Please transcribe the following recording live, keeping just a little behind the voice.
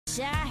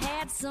I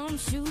had some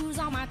shoes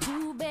on my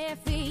two bare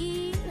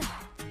feet.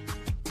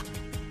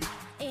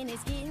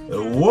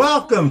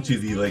 Welcome to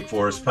the Lake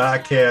Forest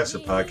Podcast, a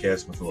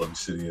podcast with the lovely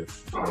city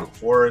of Lake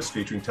Forest,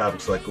 featuring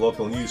topics like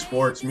local news,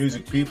 sports,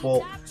 music,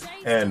 people,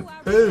 and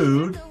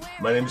food.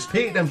 My name is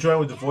Pete, and I'm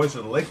joined with the voice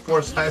of the Lake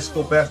Forest High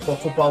School basketball,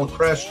 football,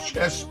 lacrosse,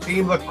 chess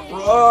team,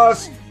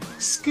 lacrosse,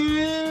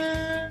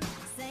 Scoot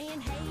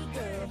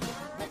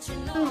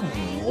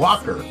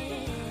Walker.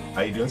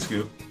 How you doing,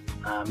 Scoot?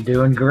 I'm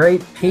doing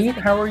great, Pete.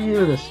 How are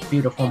you this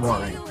beautiful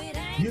morning?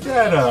 You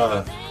got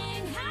a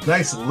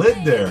nice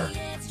lid there.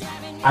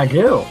 I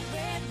do.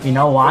 You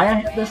know why I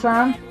have this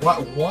on?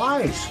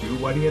 Why, Stu?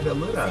 Why do you have that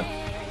lid on?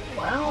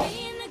 Well,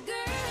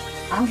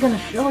 I'm going to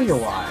show you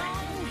why.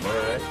 All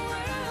right.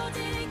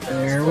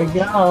 There we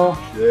go.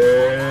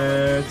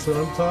 That's what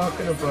I'm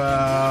talking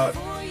about.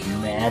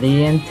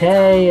 Maddie and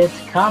Tay, it's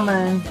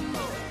coming.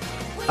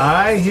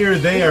 I hear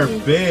they are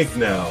big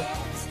now.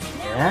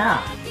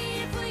 Yeah.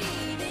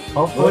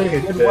 Hopefully Look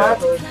it's at good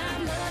that. weather.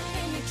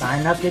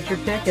 Sign up, get your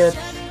tickets.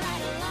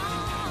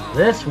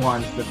 This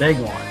one's the big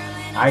one.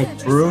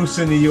 Bruce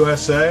in the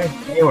USA.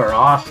 They were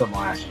awesome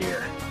last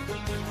year.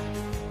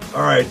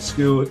 All right,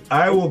 Scoot.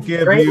 I will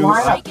give Great you.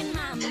 lineup.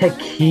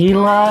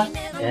 Tequila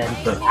and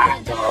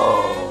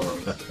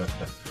tacos.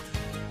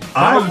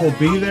 I will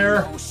be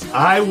there.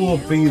 I will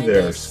be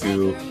there,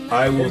 Scoot.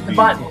 I will Here's the be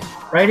button there.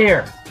 right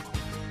here.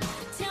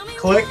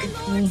 Click.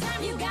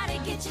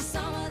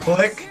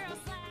 Click.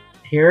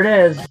 Here it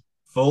is.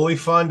 Fully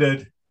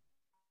funded.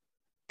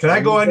 Can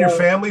I go on your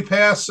family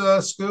pass,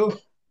 Scoot?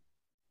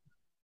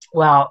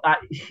 Well, I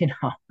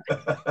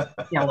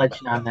can't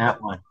let you on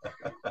that one.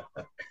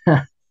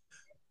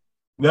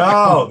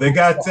 No, they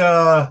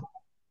got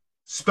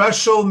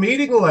special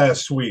meeting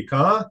last week,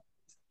 huh?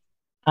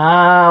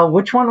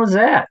 Which one was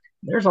that?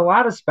 There's a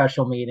lot of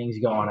special meetings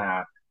going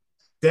on.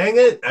 Dang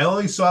it. I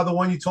only saw the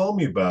one you told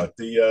me about,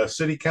 the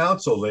city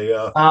council. They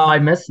Oh, I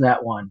missed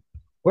that one.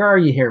 Where are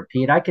you here,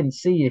 Pete? I can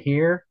see you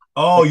here.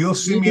 Oh, you'll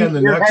see me on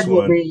the next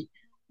one.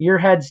 Your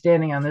head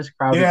standing on this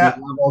crowd Yeah. would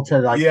be level to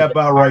like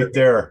About right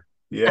there.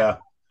 Yeah.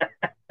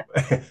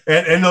 and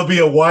there'll be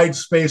a wide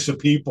space of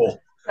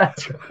people.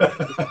 That's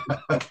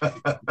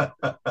right.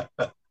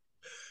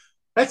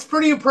 That's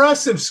pretty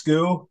impressive,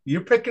 Scoo.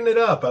 You're picking it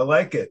up. I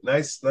like it.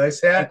 Nice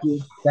hat.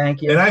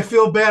 Thank you. And I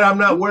feel bad I'm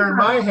not wearing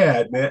my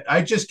hat, man.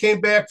 I just came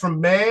back from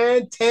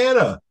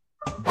Montana.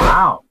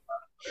 Wow.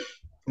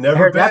 Never I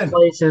heard been. that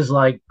place is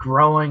like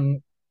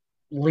growing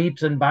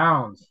leaps and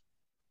bounds.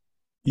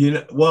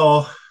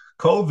 Well,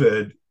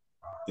 COVID,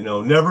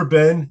 never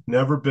been.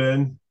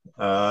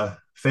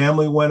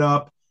 Family went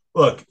up.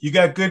 Look, you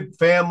got good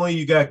family,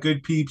 you got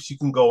good peeps, you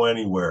can go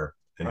anywhere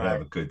and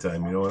have a good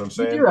time. You know what I'm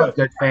saying? You do have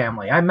good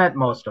family. I met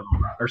most of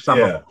them, or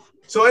some of them.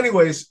 So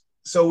anyways,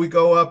 we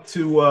go up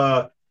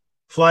to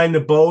flying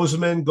to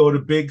Bozeman, go to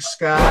Big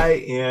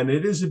Sky, and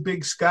it is a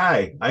big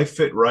sky. I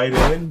fit right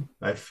in.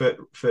 I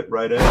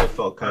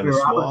felt kind of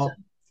small.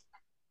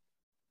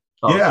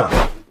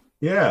 Oh,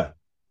 Yeah.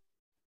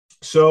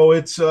 So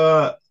it's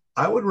I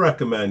would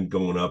recommend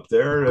going up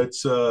there.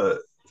 It's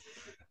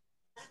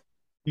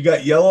you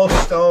got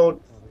Yellowstone.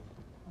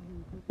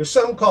 There's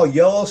something called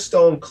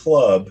Yellowstone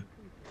Club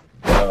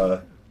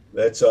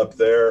that's up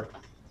there,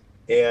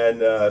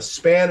 and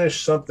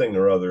Spanish something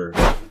or other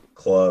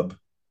club.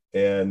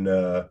 And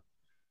I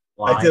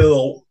did a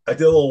little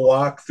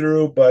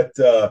walkthrough, but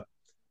the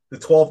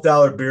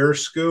 $12 beer,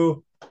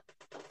 Scoo.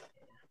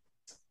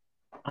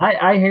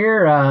 I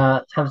hear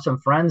have some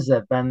friends that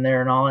have been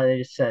there and all that. They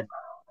just said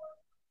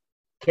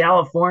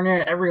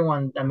California,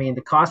 everyone, I mean,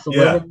 the cost of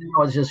living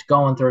now is just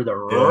going through the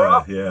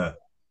roof. Yeah.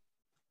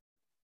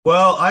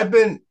 Well, I've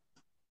been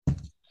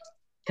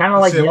kind of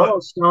like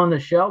Yellowstone, the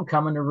show,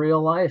 coming to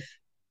real life.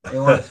 They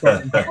want to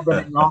start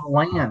inhabiting all the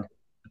land.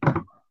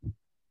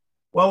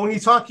 Well, when you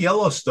talk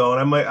Yellowstone,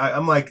 I'm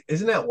like,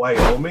 isn't that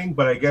Wyoming?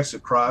 But I guess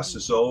it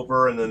crosses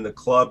over, and then the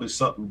club is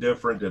something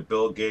different that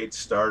Bill Gates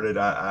started.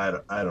 I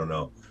don't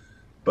know,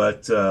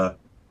 but a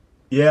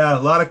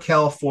lot of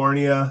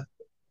California.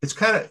 It's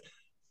kind of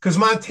because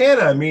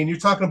Montana. I mean, you're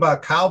talking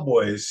about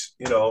cowboys.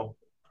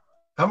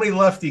 How many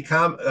lefty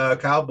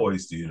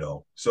cowboys do you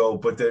know? So,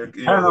 but they're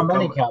I don't know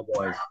many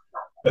cowboys.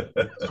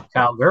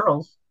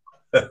 Cowgirls.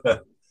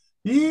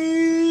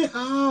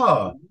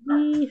 Yeehaw!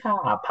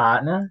 Yeehaw,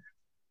 partner.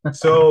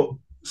 So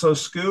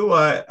Scoo,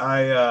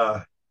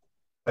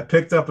 I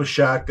picked up a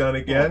shotgun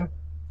again.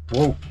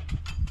 Whoa.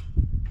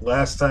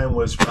 Last time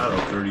was,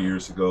 30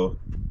 years ago.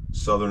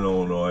 Southern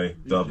Illinois,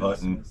 dove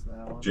hunting,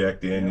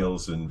 Jack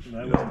Daniels, and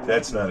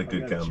that's not a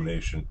good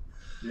combination.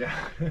 Yeah.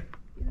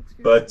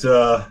 But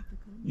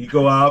you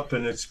go out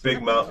and it's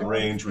big mountain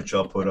range, which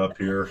I'll put up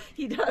here.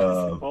 He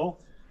does.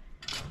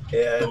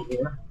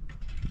 And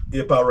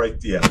about right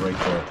there.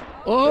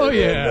 Oh, and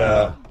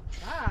yeah.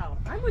 Wow.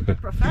 I'm with the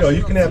professionals.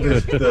 You can have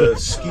the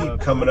skeet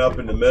coming up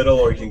in the middle,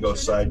 or you can go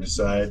side to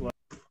side.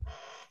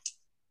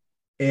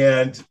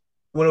 And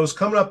when it was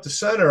coming up the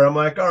center, I'm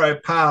like, all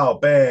right, pow,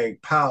 bang,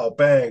 pow,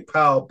 bang,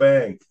 pow,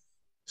 bang.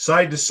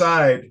 Side to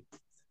side,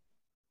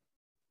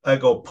 I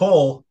go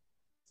pull,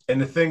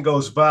 and the thing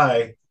goes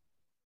by,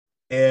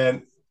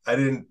 and I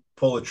didn't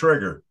pull the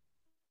trigger.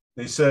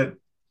 He said,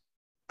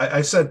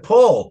 I said,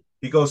 pull.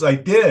 He goes, I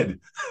did.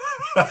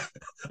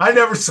 I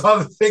never saw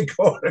the thing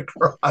going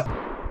across. I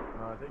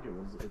think it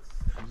was.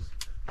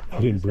 I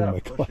didn't bring my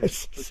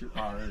glasses. Push it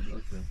hard.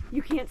 Okay.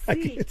 You can't I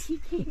see. can't He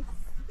can't see.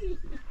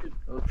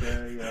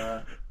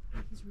 Okay.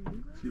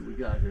 See what we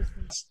got here.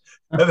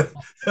 And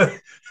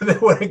then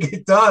when I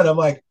get done, I'm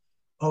like,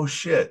 oh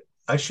shit,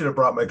 I should have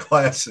brought my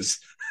glasses.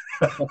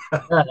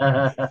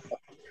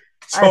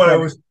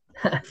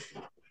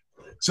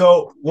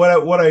 So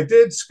what I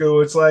did,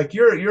 Scoo, it's like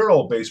you're an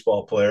old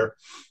baseball player.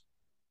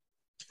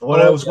 When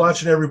I was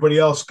watching everybody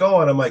else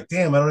going, I'm like,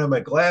 damn, I don't have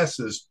my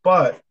glasses,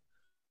 but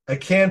I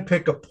can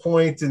pick a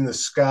point in the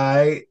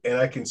sky and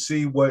I can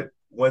see when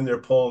they're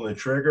pulling the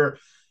trigger.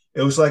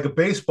 It was like a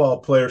baseball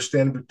player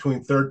standing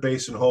between third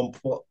base and home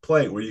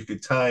plate where you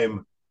could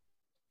time,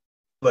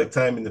 like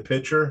timing the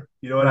pitcher.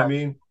 You know what I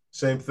mean?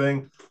 Same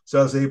thing. So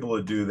I was able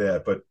to do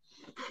that. But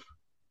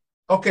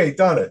okay,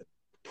 done it.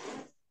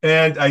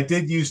 And I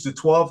did use the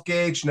 12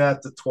 gauge,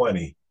 not the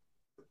 20.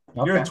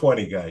 Okay. You're a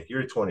 20 guy.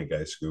 You're a 20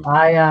 guy, Scoop.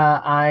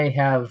 I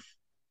have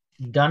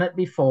done it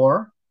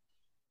before.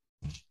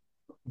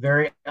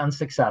 Very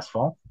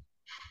unsuccessful.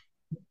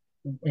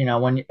 You know,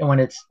 when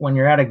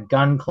you're at a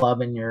gun club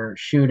and you're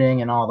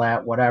shooting and all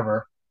that,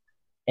 whatever,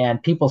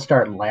 and people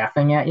start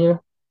laughing at you.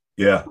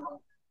 Yeah.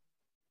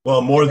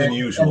 Well, more than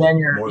usual. And then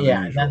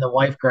and then the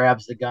wife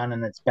grabs the gun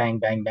and it's bang,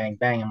 bang, bang,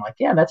 bang. I'm like,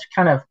 yeah, that's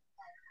kind of,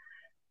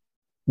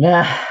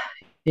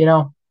 you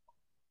know.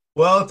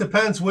 Well, it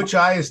depends which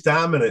eye is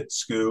dominant,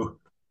 Scoo.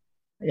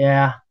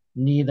 Yeah,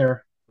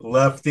 neither.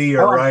 Lefty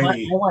or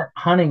righty. I went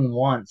hunting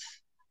once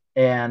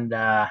and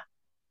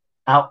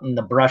out in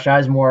the brush. I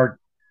was more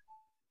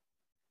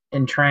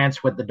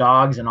entranced with the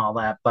dogs and all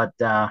that, but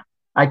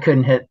I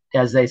couldn't hit,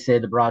 as they say,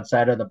 the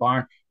broadside of the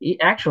barn.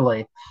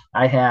 Actually,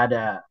 I had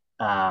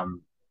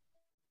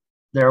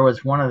there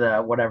was one of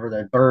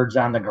the birds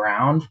on the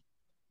ground,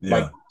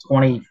 like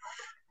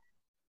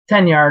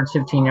 10 yards,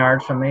 15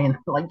 yards from me, and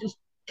like, just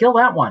kill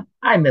that one.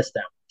 I missed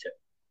that one too.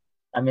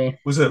 I mean,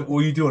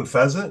 were you doing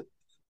pheasant?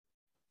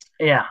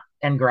 Yeah,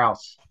 and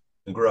grouse.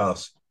 And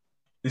grouse.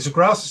 Is a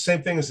grouse the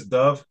same thing as a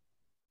dove?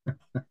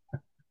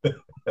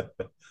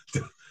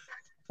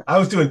 I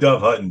was doing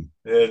dove hunting,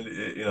 and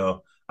you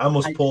know, I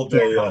almost pulled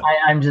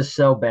I'm just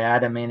so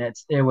bad. I mean,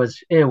 it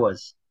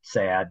was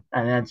sad,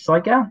 and it's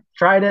like,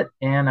 tried it,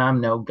 and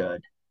I'm no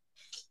good.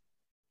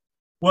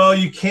 Well,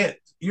 you can't.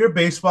 You're a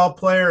baseball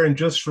player, and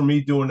just for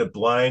me doing it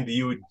blind,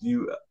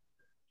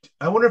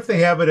 I wonder if they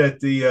have it at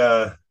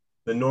the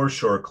North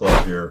Shore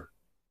Club here.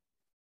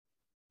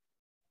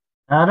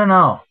 I don't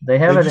know.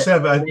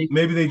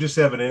 Maybe they just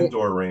have an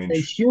indoor range.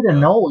 They shoot a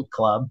Knollwood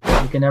Club.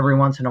 You can every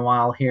once in a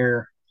while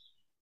hear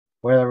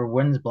wherever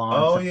wind's blowing.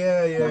 Oh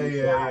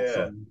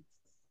yeah.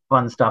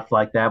 Fun stuff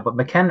like that. But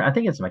I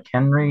think it's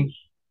McHenry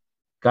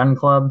Gun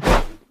Club.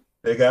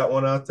 They got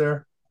one out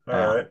there.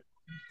 All right.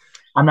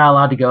 I'm not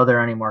allowed to go there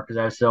anymore because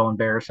I was so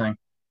embarrassing.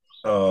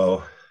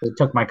 Oh. They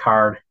took my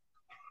card.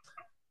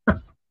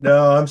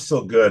 No, I'm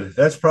still good.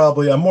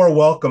 I'm more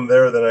welcome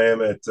there than I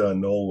am at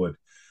Knollwood.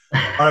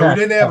 All right,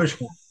 we didn't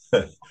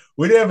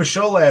have a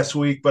show last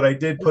week, but I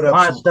did put up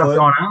some stuff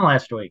going on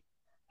last week.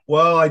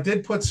 Well, I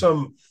did put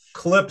some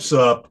clips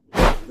up,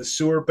 the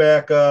sewer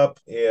backup,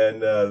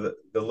 and the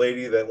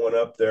lady that went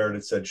up there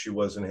that said she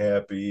wasn't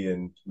happy,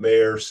 and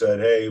Mayor said,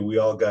 "Hey, we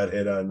all got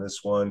hit on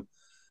this one."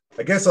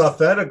 I guess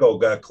Authentico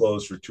got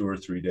closed for 2 or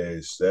 3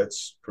 days.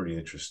 That's pretty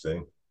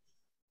interesting.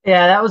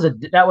 Yeah, that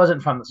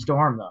wasn't from the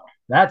storm though.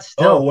 That's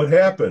still. Oh, what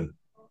happened?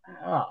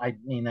 I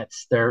mean,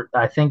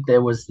 I think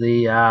there was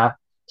the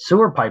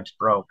sewer pipes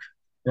broke.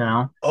 You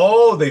know.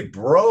 Oh, they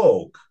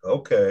broke.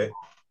 Okay.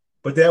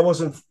 But that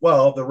wasn't,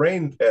 the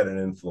rain had an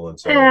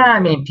influence. Yeah, I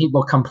mean,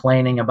 people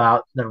complaining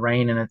about the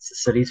rain and it's the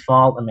city's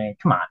fault. I mean,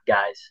 come on,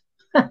 guys.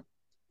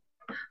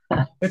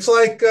 It's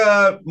like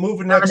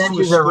moving next to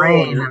a school.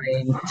 Rain. I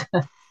mean,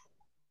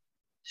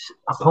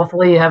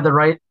 hopefully you have the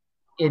right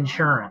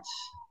insurance.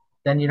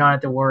 Then you don't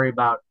have to worry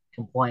about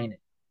complaining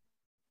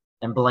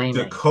and blaming.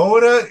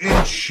 Dakota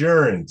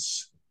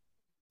Insurance.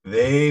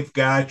 They've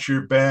got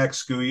your back,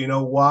 Scoo. You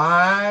know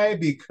why?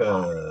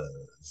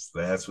 Because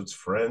that's what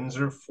friends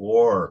are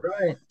for.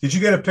 Right. Did you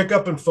get a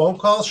pickup and phone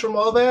calls from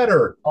all that,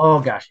 or? Oh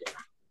gosh, yeah,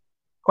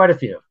 quite a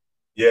few.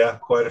 Yeah,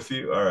 quite a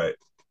few. All right,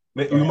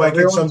 we might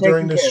get some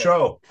during this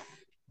show.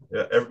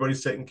 Yeah,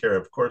 everybody's taken care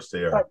of. Of course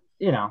they are. But,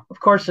 you know,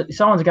 of course,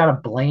 someone's got to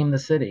blame the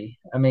city.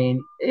 I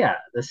mean, yeah,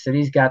 the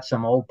city's got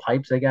some old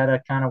pipes they got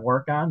to kind of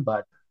work on,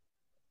 but.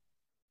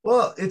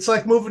 Well, it's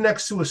like moving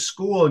next to a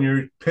school and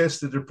you're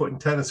pissed that they're putting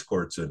tennis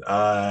courts in.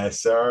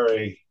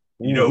 Sorry.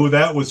 You know who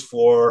that was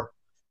for.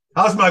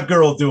 How's my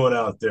girl doing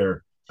out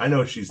there? I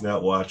know she's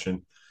not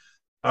watching.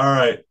 All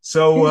right.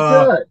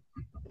 So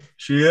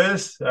she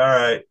is? All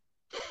right.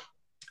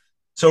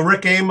 So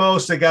Rick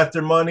Amos, they got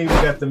their money. We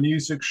got the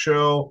music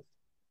show.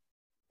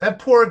 That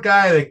poor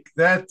guy,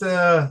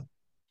 that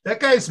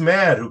guy's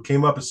mad who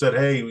came up and said,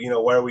 "Hey, you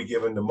know, why are we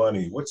giving the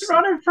money? He's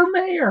running for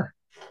mayor."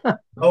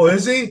 Oh,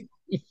 is he?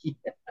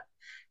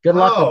 Good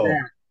luck with Oh.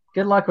 that.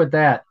 Good luck with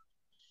that.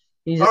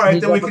 All right,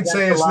 he's then we up can against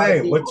say a his lot of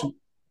name. people.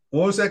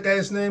 What was that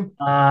guy's name?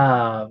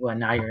 Well,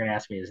 now you're gonna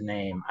ask me his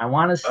name. I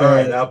want to All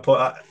right, say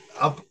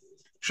I'll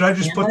should I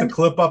just put the Hammond?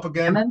 clip up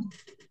again? Hammond.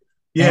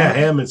 Yeah, Hammond?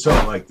 Hammond,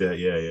 something like that.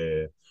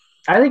 Yeah.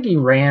 I think he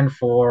ran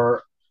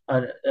for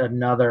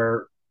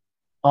another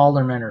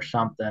alderman or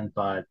something,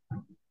 but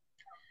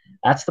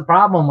that's the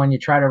problem when you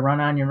try to run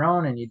on your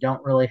own and you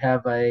don't really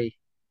have a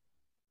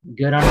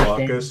good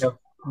understanding Caucus. of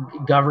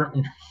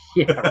government.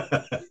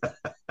 Yeah,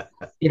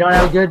 you don't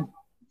have a good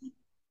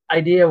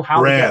idea of how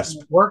the Grasp.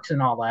 government works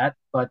and all that,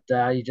 but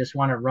you just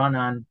want to run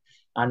on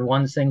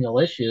one single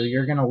issue.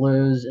 You're going to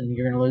lose, and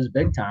you're going to lose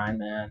big time.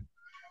 And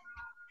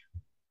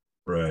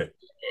Right.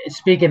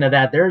 speaking of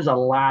that, there's a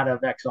lot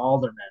of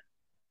ex-aldermen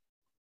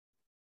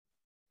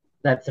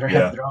that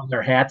have thrown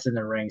their hats in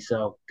the ring.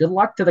 So good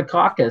luck to the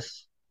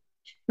caucus.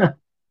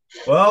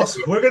 Well,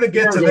 we're gonna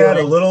get to that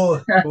a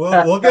little.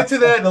 We'll get to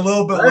that in a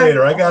little bit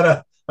later. I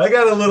got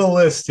a little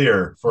list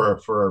here for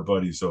our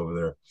buddies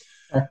over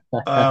there.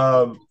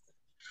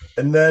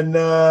 And then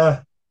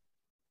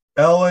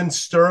Ellen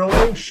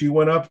Sterling, she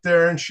went up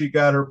there and she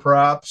got her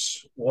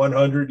props.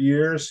 100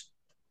 years.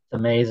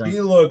 Amazing. He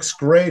looks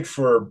great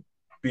for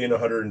being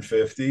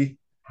 150.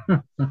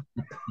 I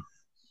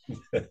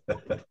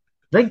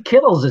think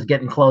Kittles is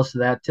getting close to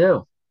that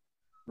too.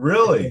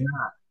 Really?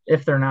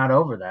 If they're not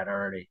over that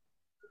already.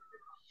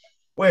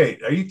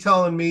 Wait, are you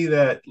telling me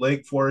that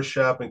Lake Forest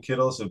Shop and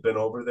Kittles have been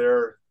over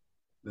there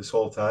this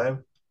whole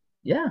time?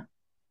 Yeah.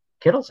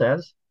 Kittles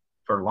has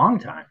for a long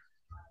time.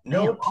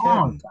 No long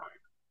kidding. time.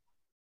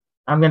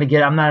 I'm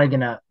not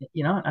gonna,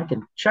 I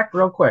can check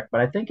real quick, but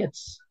I think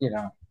it's,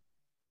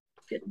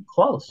 getting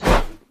close.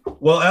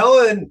 Well,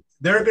 Ellen,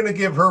 they're going to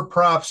give her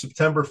props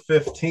September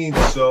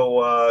 15th.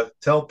 So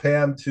tell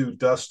Pam to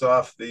dust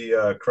off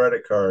the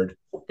credit card.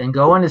 And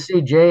go in to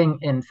see Jay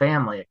and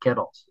family at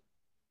Kittles.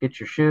 Get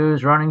your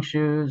shoes, running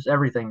shoes,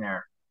 everything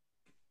there.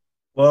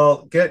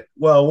 Well,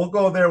 we'll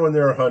go there when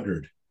they're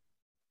 100.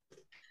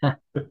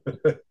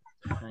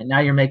 Now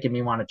you're making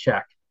me want to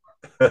check.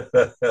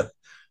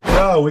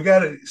 No, we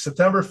got it.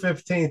 September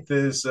 15th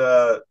is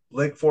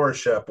Lake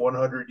Forest Shop,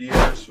 100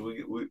 years.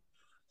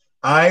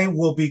 I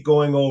will be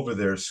going over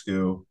there,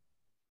 Scoo.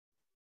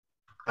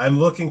 I'm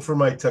looking for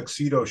my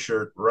tuxedo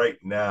shirt right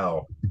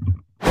now.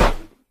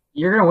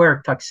 You're going to wear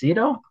a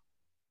tuxedo?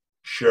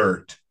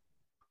 Shirt.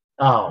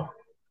 Oh.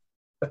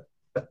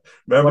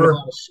 Remember?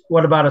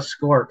 What about a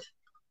skort?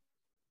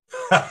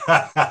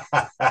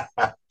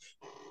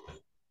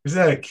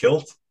 Isn't that a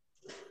kilt?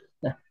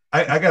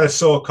 I got to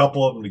sew a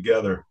couple of them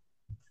together.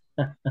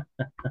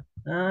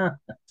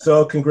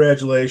 So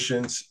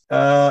congratulations.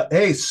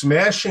 Hey,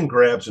 smash and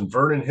grabs in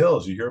Vernon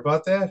Hills. You hear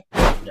about that?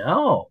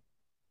 No.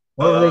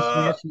 What were they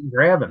smashing and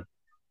grabbing?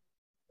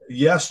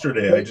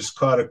 Yesterday, I just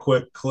caught a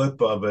quick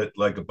clip of it.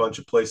 Like a bunch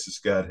of places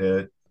got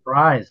hit.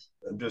 Surprise.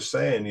 I'm just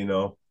saying,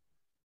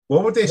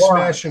 what would they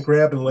smash and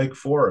grab in Lake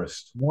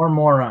Forest? More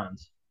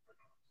morons.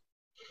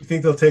 You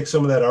think they'll take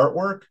some of that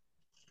artwork?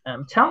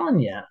 I'm telling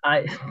you,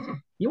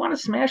 you want to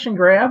smash and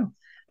grab?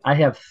 I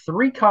have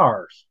 3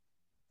 cars.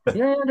 You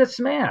don't have to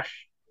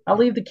smash. I'll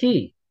leave the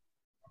key.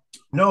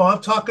 No,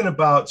 I'm talking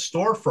about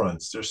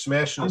storefronts. They're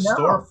smashing the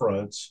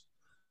storefronts.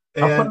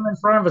 I'll put them in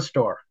front of a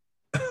store.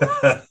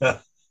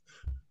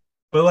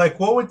 But like,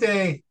 what would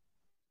they?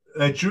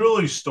 A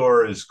jewelry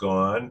store is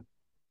gone.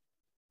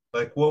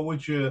 Like, what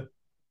would you?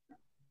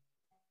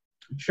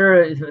 I'm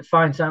sure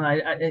find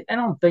something. I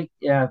don't think.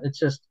 Yeah, it's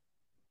just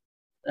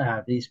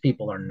these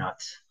people are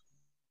nuts.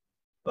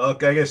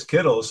 Okay, I guess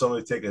Kittle.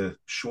 Somebody take a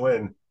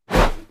Schwinn.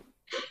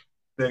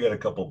 They got a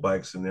couple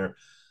bikes in there.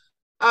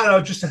 I don't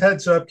know. Just a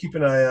heads up. Keep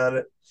an eye on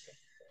it.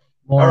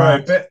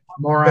 Morons.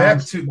 All right,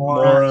 back to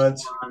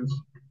morons.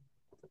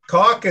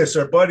 Caucus,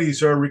 our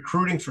buddies are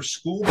recruiting for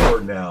school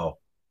board now,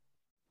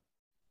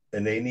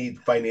 and they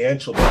need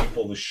financial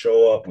people to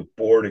show up with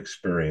board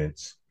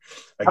experience.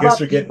 I guess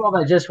they're getting people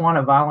that just want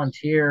to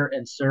volunteer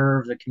and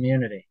serve the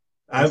community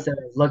instead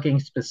of looking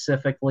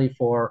specifically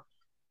for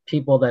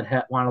people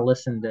that want to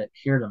listen to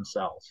hear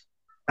themselves.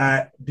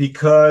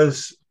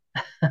 Because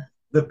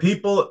the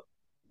people.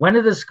 When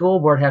did the school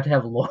board have to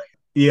have lawyers?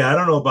 Yeah, I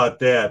don't know about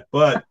that,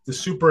 but the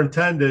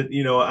superintendent,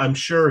 I'm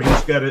sure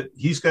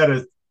he's got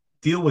to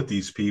deal with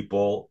these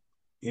people,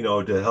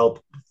 to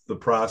help the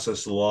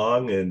process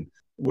along. And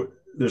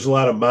there's a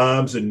lot of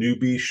moms and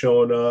newbies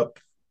showing up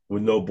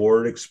with no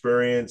board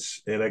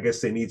experience, and I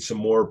guess they need some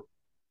more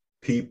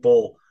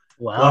people.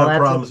 Well,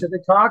 that's up to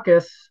the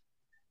caucus.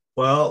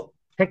 Well,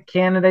 pick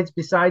candidates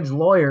besides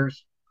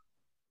lawyers.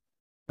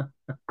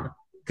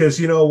 Because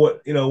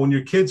when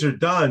your kids are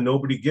done,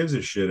 nobody gives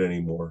a shit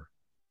anymore.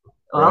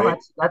 Well, right?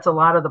 that's a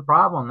lot of the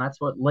problem.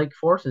 That's what Lake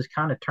Forest has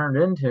kind of turned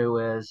into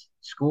is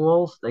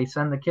schools. They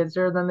send the kids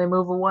there, then they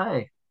move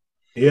away.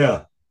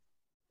 Yeah,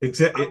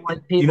 exactly.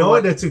 You know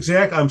what? That's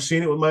exact. I'm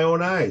seeing it with my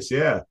own eyes.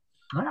 Yeah.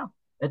 Yeah.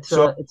 It's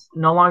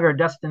no longer a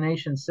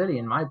destination city,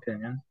 in my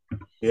opinion.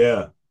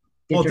 Yeah.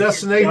 Well,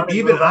 destination.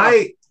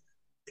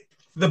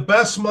 The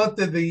best month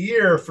of the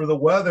year for the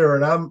weather,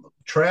 and I'm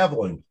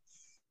traveling.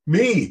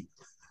 Me.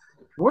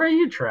 Where are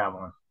you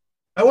traveling?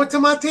 I went to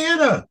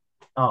Montana.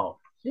 Oh,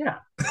 yeah.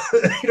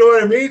 You know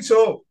what I mean?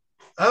 So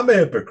I'm a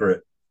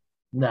hypocrite.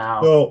 No,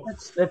 So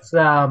it's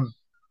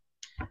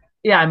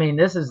yeah. I mean,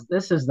 this is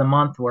the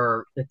month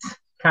where it's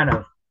kind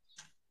of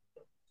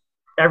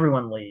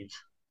everyone leaves.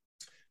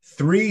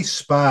 3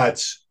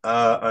 spots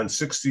on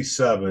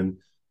 67.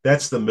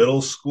 That's the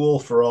middle school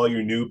for all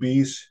your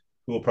newbies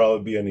who will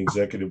probably be on the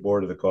executive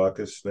board of the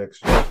caucus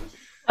next year.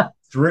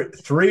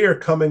 Three are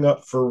coming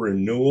up for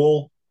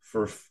renewal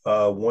for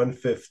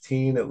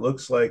 115. It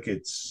looks like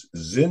it's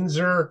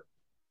Zinser,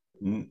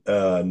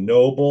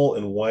 Noble,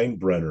 and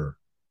Weinbrenner.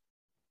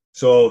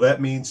 So that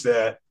means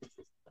that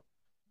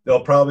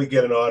they'll probably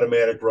get an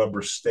automatic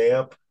rubber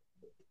stamp.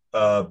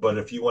 But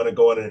if you want to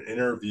go on an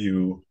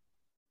interview,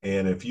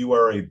 and if you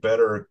are a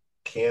better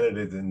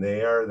candidate than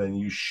they are, then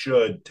you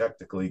should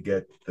technically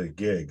get the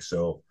gig.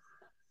 So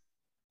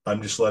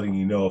I'm just letting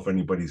you know if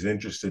anybody's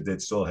interested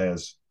that still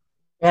has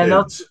And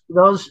kids.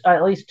 those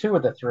at least 2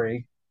 of the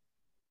 3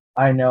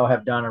 I know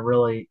have done a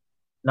really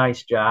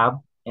nice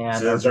job. And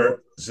Zinser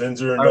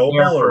and are Noble,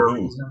 there or for a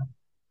who? reason.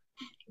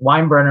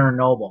 Weinbrenner and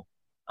Noble.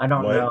 I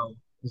don't Wein- know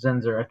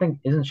Zinser. I think,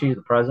 isn't she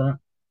the president?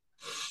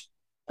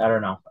 I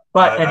don't know.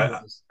 But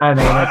anyways, I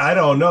mean, I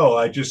don't know.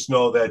 I just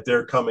know that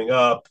they're coming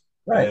up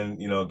right. and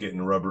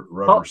getting rubber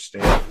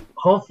stamp.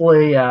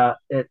 Hopefully,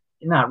 it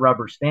not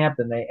rubber stamped,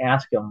 and they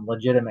ask them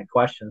legitimate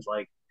questions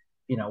like,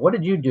 what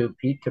did you do,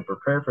 Pete, to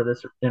prepare for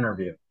this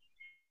interview?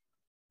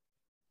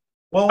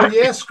 Well, when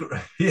you ask,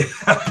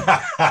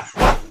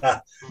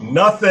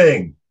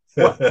 nothing.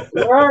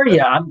 Where are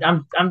you?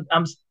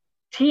 I'm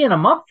teeing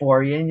them up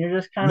for you, and you're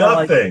just kind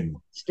of like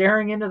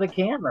staring into the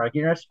camera.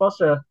 You're not supposed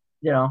to,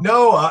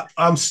 No,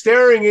 I'm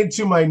staring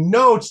into my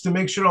notes to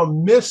make sure I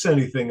don't miss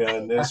anything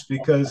on this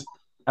because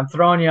I'm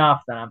throwing you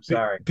off. Then I'm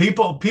sorry.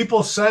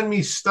 People send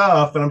me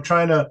stuff, and I'm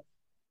trying to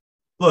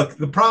look.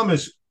 The problem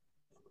is,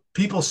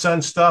 people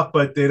send stuff,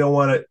 but they don't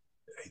want to.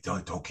 Hey,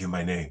 don't give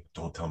my name.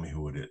 Don't tell me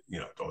who it is.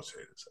 Don't say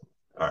this.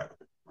 All right,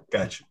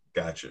 gotcha.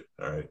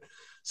 All right,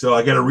 so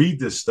I got to read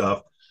this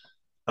stuff,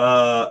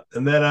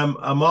 and then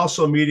I'm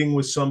also meeting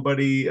with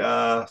somebody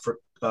for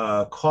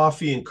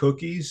coffee and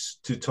cookies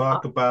to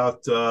talk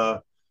about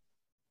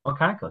what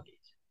kind of cookies.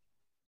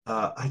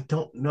 I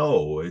don't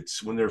know.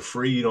 It's when they're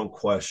free, you don't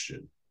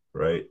question,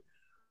 right?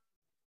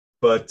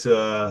 But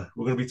we're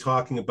going to be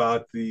talking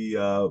about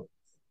the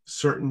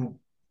certain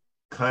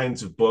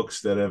kinds of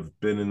books that have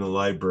been in the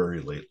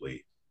library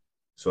lately.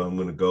 So I'm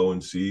going to go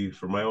and see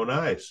for my own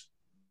eyes.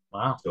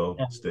 Wow. So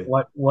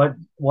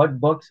what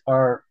books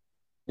are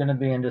going to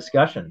be in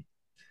discussion?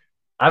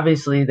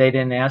 Obviously, they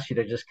didn't ask you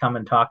to just come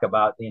and talk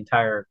about the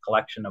entire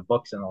collection of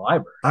books in the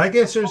library. I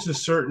guess there's a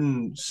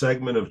certain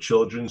segment of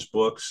children's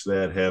books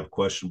that have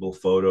questionable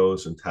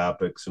photos and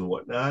topics and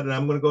whatnot, and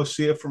I'm going to go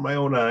see it for my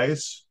own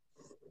eyes.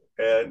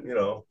 And,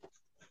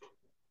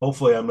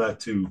 hopefully I'm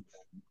not too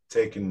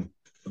taken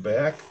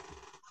aback.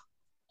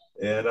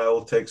 And I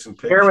will take some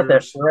pictures. Share with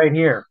us right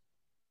here.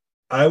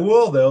 I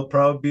will. They'll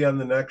probably be on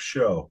the next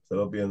show.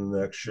 Well,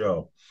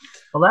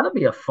 that'll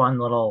be a fun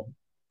little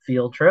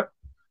field trip.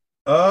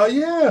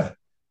 Yeah.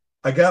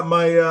 I got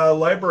my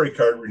library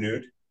card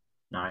renewed.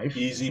 Nice.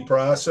 Easy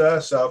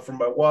process. Out for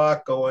my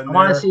walk. Go in there. I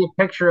want to see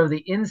a picture of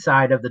the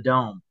inside of the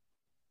dome.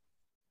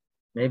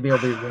 Maybe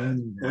it'll be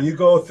raining. When you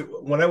go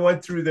through, when I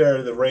went through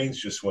there, the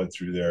rains just went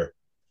through there.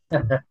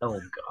 Oh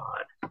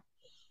God.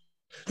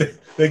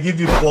 They give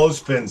you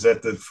clothespins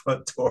at the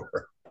front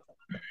door.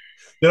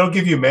 They don't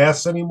give you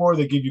masks anymore.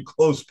 They give you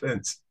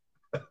clothespins.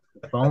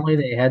 If only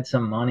they had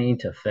some money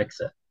to fix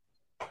it.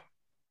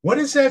 What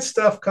is that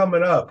stuff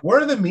coming up?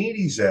 Where are the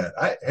meetings at?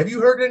 Have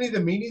you heard any of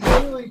the meetings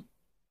lately?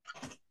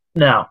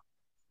 No.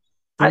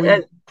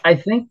 I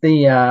think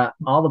the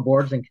all the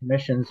boards and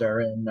commissions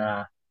are in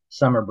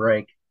summer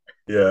break.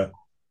 Yeah.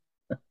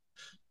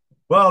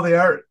 Well, they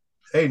are.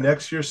 Hey,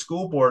 next year's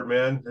school board,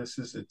 man.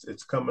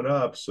 It's coming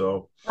up.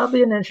 So that'll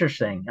be an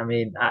interesting. I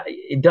mean,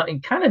 you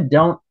kind of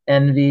don't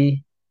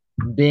envy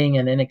being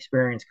an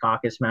inexperienced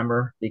caucus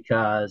member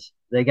because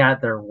they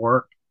got their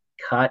work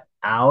cut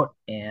out,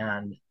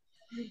 and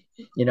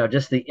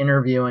just the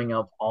interviewing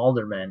of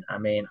aldermen. I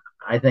mean,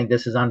 I think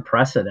this is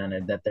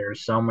unprecedented that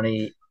there's so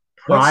many.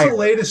 What's the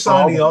latest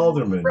on the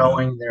aldermen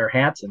throwing their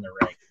hats in the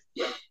ring?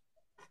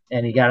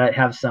 And you got to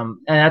have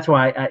some, and that's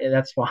why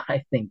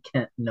I think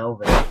Kent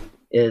Novick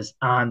is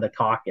on the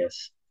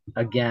caucus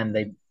again.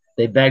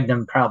 They begged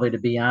him probably to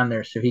be on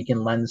there so he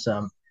can lend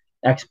some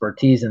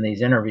expertise in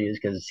these interviews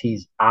because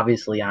he's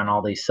obviously on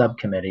all these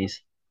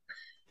subcommittees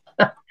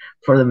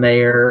for the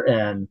mayor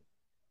and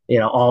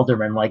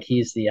alderman, like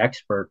he's the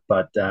expert.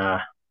 But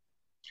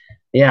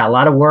yeah, a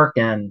lot of work,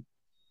 and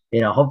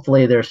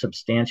hopefully there's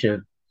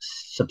substantive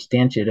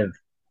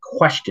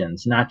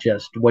questions, not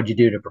just what'd you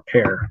do to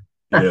prepare.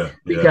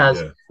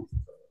 Because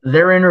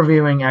they're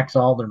interviewing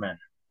ex-aldermen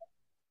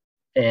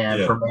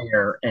and for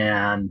mayor,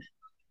 and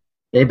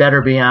they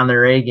better be on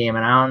their A game.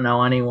 And I don't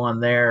know anyone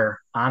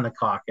there on the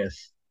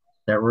caucus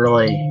that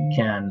really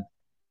can,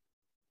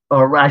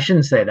 or I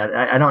shouldn't say that.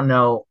 I don't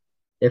know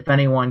if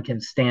anyone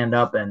can stand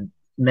up and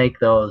make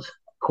those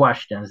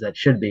questions that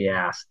should be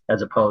asked,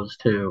 as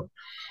opposed to,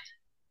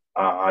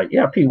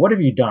 yeah, Pete, what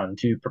have you done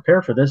to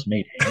prepare for this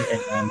meeting?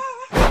 And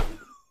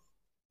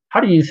how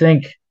do you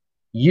think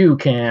you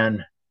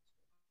can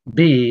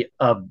be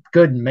a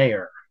good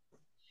mayor?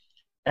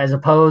 As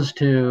opposed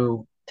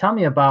to, tell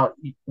me about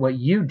what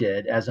you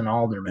did as an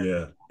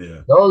alderman.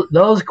 Yeah.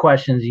 Those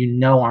questions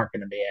aren't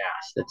going to be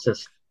asked. It's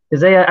just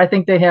because I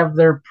think they have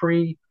their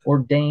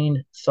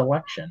preordained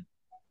selection.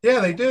 Yeah,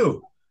 they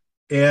do.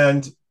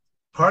 And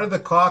part of the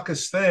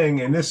caucus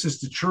thing, and this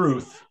is the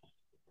truth.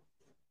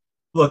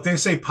 Look, they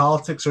say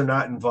politics are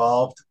not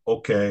involved.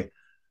 Okay.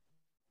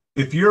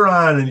 If you're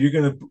on and you're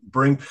going to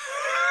bring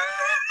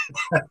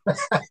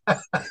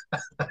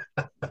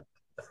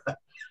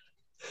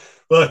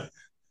look,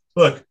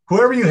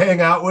 whoever you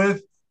hang out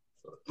with,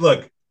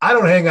 look, I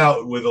don't hang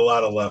out with a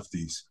lot of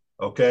lefties.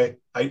 Okay.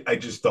 I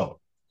just don't.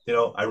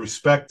 I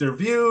respect their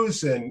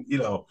views and,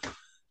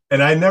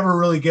 and I never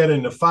really get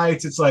into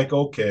fights. It's like,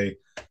 okay,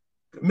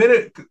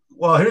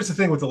 here's the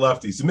thing with the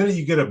lefties. The minute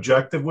you get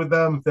objective with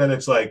them, then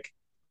it's like,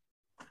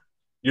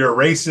 you're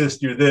a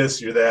racist, you're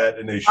this, you're that,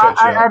 and they shut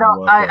you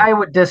up. I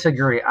would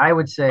disagree. I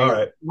would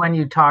say when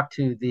you talk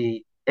to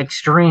the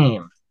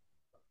extreme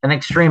on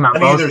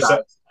both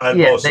sides.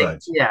 Both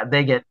sides. Yeah,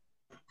 they get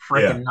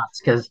freaking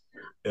nuts because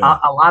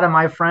a lot of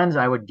my friends,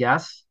 I would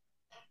guess,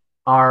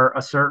 are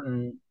a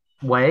certain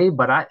way,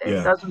 but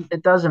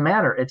it doesn't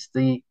matter. It's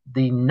the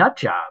nut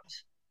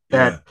jobs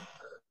that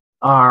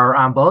are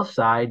on both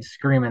sides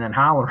screaming and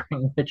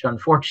hollering, which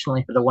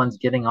unfortunately are the ones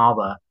getting all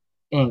the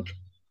ink.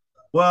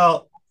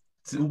 Well,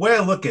 the way I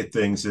look at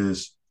things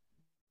is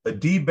a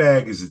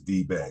D-bag is a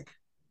D-bag.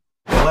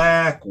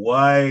 Black,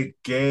 white,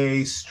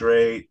 gay,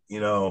 straight,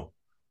 elitist.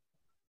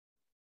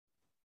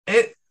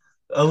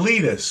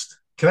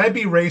 Can I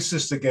be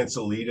racist against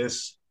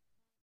elitists?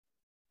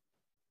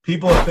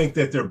 People think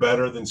that they're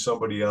better than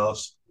somebody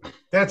else.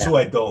 That's who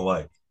I don't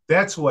like.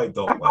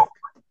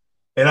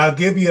 And I'll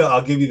give you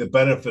the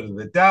benefit of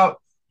the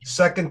doubt.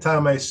 Second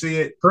time I see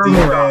it,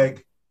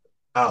 D-bag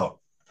out.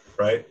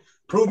 Right?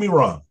 Prove me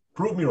wrong.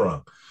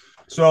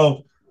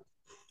 So,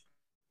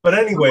 but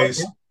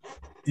anyways,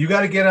 you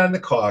got to get on the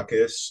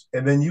caucus,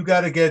 and then you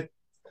got to get,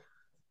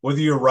 whether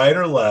you're right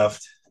or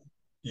left,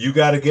 you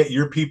got to get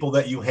your people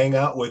that you hang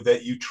out with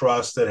that you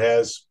trust that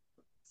has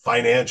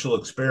financial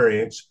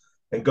experience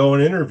and go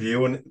and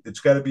interview. And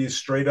it's got to be a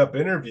straight up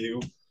interview.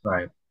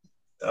 Right.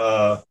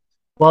 Well,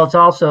 it's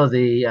also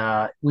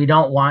we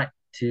don't want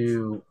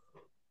to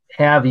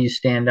have you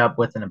stand up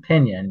with an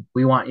opinion.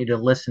 We want you to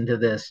listen to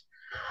this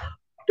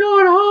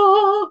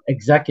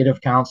executive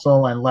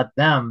council and let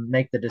them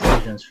make the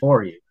decisions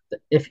for you.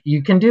 If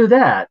you can do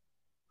that,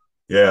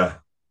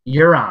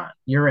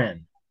 you're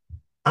in.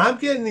 I'm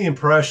getting the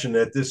impression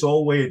that this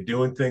old way of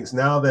doing things,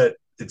 now that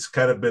it's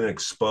kind of been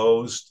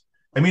exposed,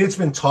 I mean, it's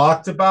been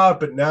talked about,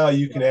 but now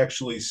you can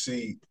actually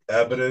see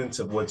evidence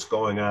of what's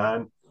going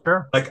on.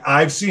 Sure. Like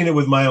I've seen it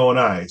with my own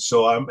eyes.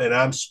 So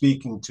I'm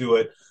speaking to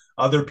it.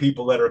 Other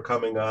people that are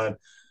coming on.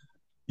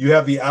 You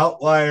have the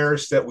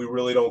outliers that we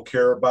really don't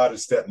care about.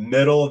 It's that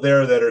middle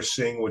there that are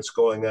seeing what's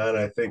going on.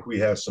 I think we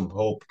have some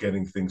hope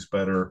getting things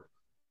better,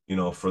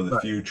 for the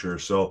future.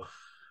 So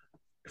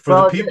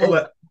the people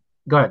that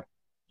go ahead.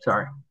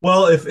 Sorry.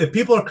 Well, if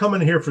people are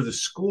coming here for the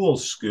school,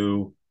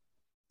 Scoo,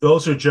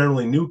 those are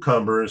generally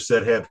newcomers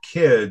that have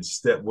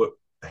kids that would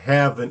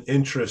have an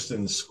interest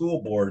in the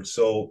school board.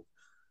 So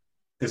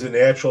is it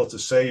natural to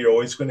say you're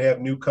always going to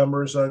have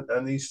newcomers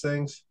on these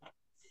things?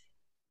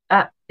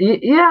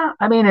 Yeah,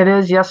 I mean, it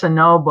is yes and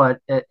no, but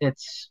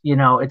it's,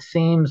 it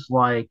seems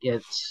like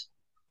it's,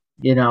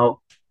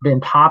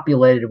 been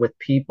populated with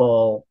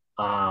people,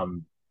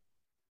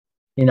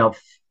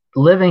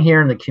 living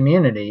here in the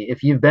community.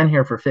 If you've been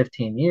here for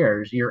 15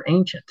 years, you're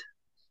ancient.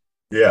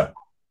 Yeah.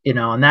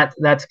 And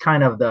that's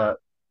kind of the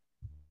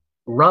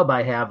rub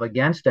I have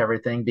against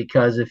everything,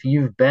 because if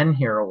you've been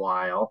here a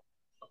while,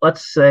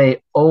 let's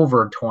say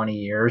over 20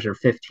 years or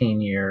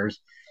 15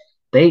 years,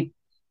 they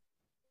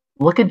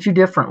look at you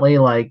differently.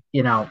 Like,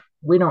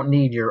 we don't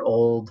need your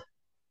old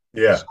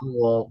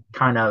school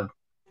kind of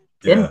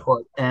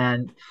input.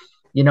 And,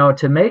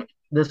 to make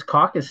this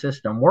caucus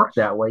system work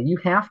that way, you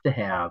have to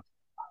have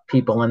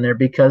people in there,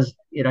 because,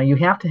 you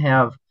have to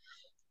have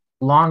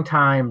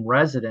longtime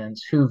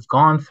residents who've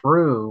gone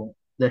through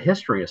the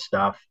history of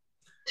stuff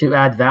to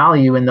add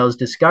value in those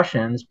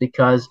discussions,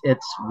 because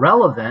it's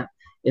relevant.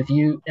 If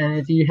you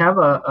have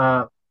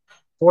a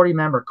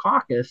 40-member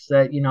caucus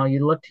that,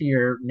 you look to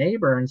your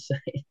neighbor and say,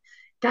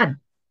 God,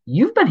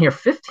 you've been here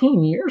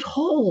 15 years.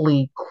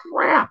 Holy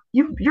crap.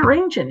 You're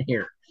ancient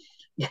here,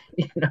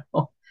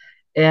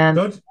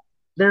 and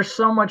there's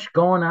so much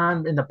going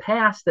on in the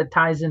past that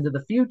ties into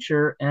the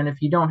future. And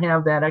if you don't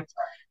have that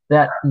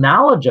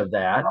knowledge of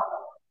that.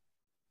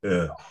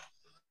 Yeah.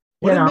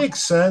 Would it make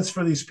sense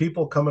for these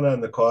people coming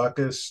on the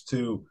caucus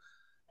to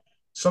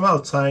somehow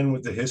tie in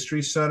with the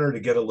History Center to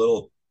get a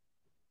little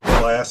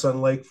class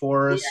on Lake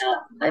Forest? Yeah,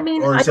 I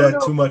mean, or is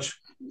that too much?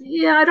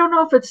 Yeah, I don't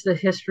know if it's the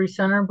History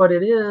Center, but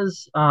it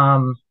is.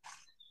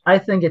 I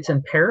think it's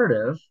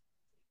imperative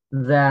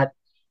that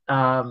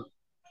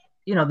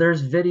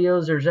there's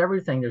videos, there's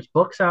everything, there's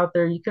books out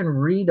there you can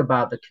read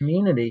about the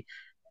community,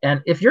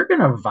 and if you're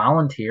going to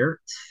volunteer,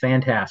 it's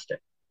fantastic.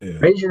 Yeah.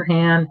 Raise your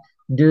hand,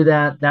 do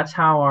that. That's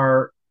how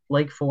our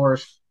Lake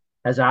Forest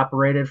has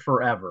operated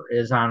forever,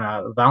 is on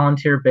a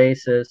volunteer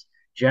basis,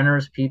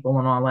 generous people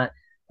and all that.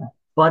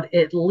 But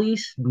at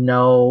least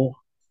do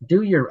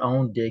your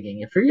own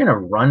digging. If you're going to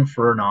run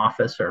for an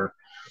office or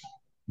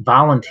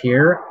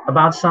volunteer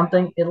about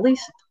something, at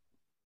least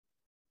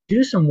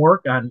do some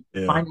work on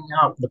finding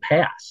out the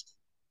past.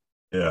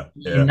 Yeah.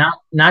 And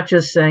not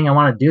just saying I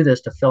want to do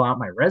this to fill out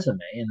my resume,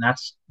 and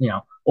that's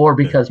or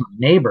because my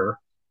neighbor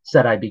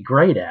said I'd be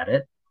great at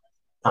it.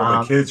 Or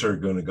my kids are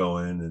going to go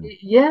in and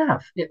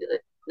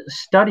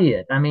study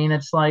it. I mean,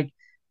 it's like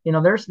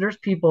there's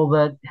people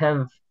that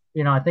have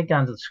I think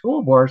on the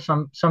school board,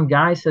 some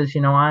guy says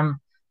I'm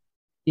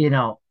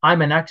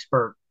an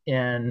expert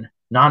in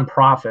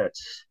nonprofits,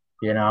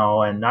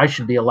 and I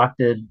should be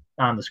elected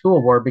on the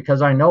school board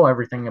because I know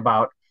everything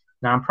about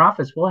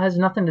nonprofits. Well, it has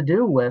nothing to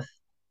do with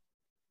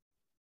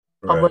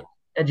public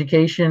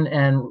education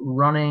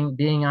and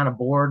being on a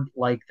board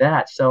like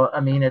that. So, I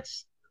mean,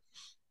 it's,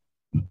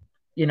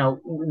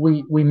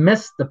 we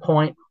miss the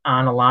point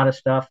on a lot of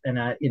stuff. And,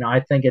 I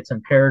think it's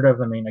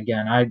imperative. I mean,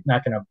 again, I'm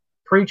not going to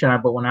preach on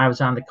it, but when I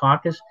was on the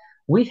caucus,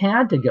 we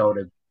had to go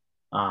to,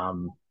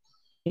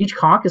 each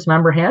caucus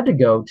member had to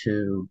go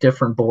to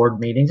different board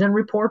meetings and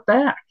report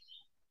back.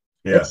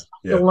 To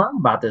learn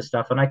about this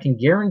stuff. And I can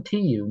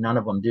guarantee you none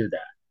of them do that.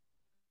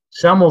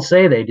 Some will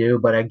say they do,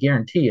 but I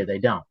guarantee you they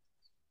don't.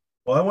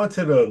 Well, I went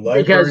to the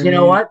library because you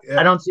know what?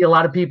 I don't see a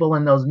lot of people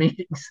in those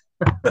meetings.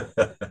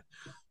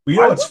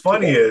 Well, what's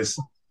funny is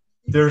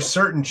there are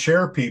certain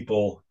chair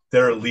people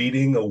that are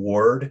leading a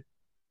ward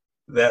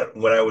that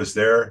when I was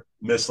there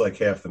missed like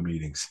half the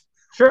meetings.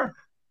 Sure.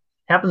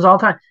 Happens all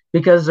the time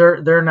because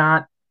they're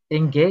not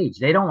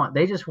engaged. They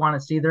just want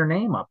to see their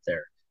name up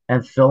there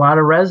and fill out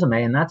a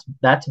resume, and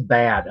that's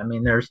bad. I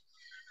mean,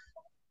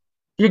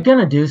 you're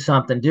gonna do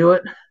something, do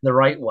it the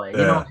right way. You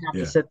don't have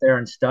to sit there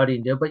and study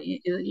and do it, but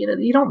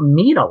you don't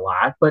meet a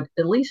lot, but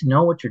at least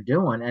know what you're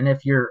doing. And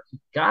if you're,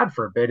 God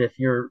forbid, if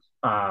you're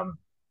a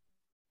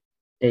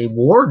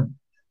ward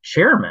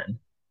chairman,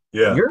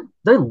 you're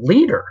the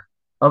leader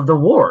of the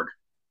ward.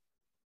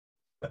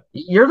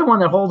 You're the one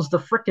that holds the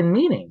freaking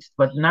meetings,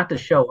 but not to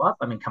show up.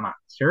 I mean, come on,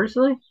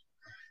 seriously?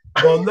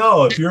 Well,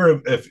 no,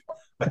 if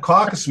a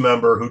caucus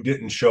member who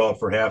didn't show up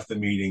for half the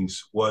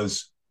meetings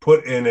was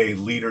put in a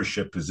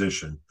leadership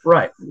position.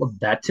 Right. Well,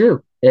 that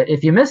too.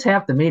 If you miss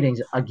half the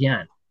meetings,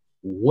 again,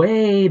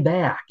 way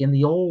back in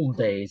the old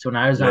days when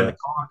I was on the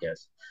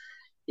caucus,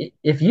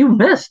 if you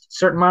missed a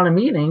certain amount of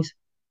meetings,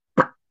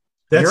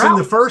 that's in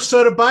the first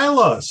set of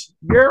bylaws.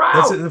 You're out.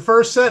 That's in the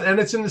first set, and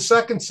it's in the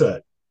second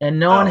set. And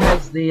no one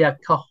has the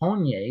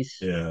cojones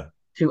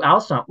to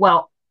oust them.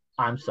 Well,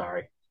 I'm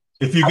sorry.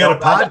 If you get a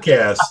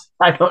podcast.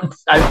 I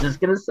was just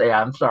going to say,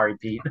 I'm sorry,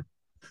 Pete.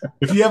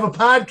 If you have a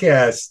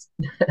podcast,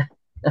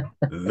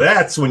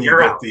 that's when you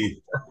get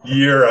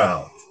you're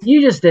out.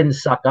 You just didn't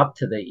suck up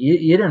to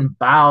you didn't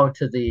bow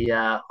to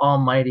the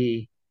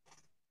almighty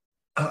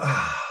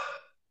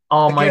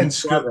again,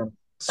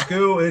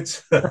 Scoo,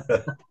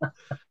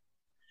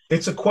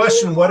 it's a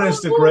question. What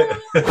is the great?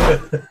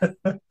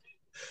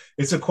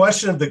 It's a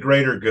question of the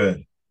greater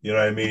good. You know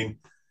what I mean?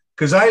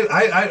 Because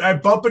I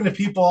bump into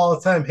people all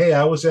the time. Hey,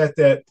 I was at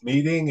that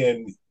meeting,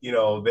 and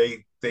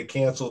they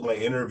canceled my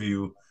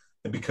interview,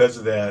 and because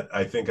of that,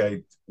 I think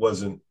I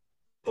wasn't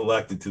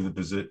elected to the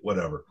position.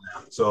 Whatever.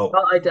 So,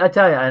 well, I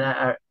tell you,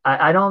 and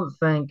I don't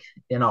think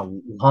in a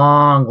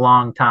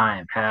long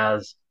time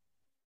has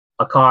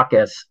a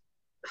caucus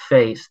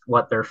faced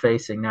what they're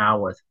facing now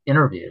with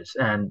interviews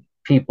and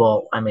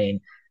people. I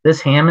mean,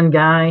 this Hammond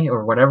guy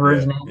or whatever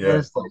his name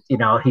is,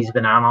 he's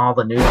been on all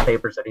the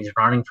newspapers that he's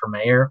running for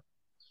mayor.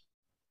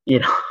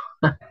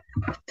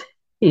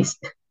 He's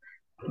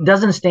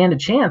doesn't stand a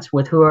chance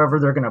with whoever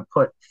they're going to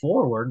put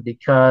forward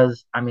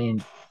because, I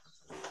mean,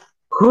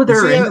 who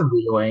they're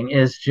interviewing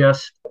is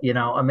just,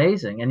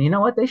 amazing. And you know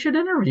what? They should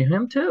interview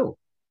him too.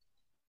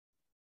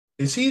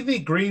 Is he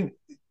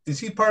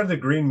part of the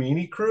Green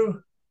Meanie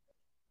crew?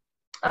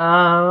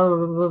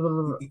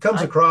 He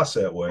comes across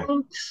that way. I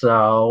think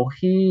so.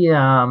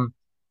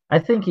 I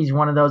think he's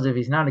one of those, if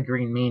he's not a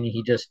Green Meanie,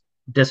 he just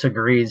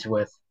disagrees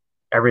with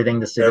everything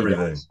the city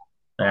does.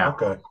 Yeah.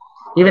 Okay.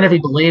 Even if he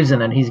believes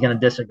in it, he's going to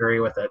disagree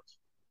with it.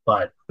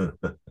 But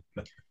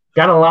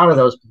got a lot of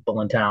those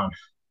people in town.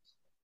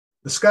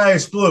 The sky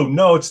is blue.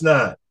 No, it's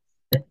not.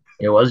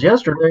 It was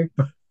yesterday.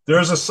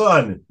 There's a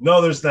sun.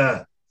 No, there's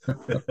not.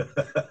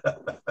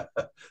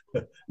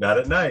 Not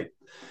at night.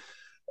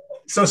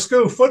 So,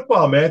 Scoo,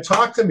 football, man,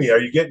 talk to me. Are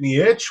you getting the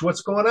itch?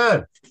 What's going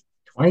on?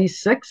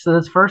 26th of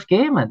this first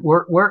game, and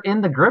we're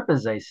in the grip,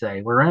 as they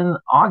say. We're in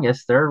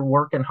August. They're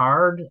working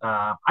hard.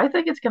 I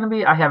think it's going to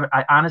be.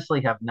 I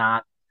honestly have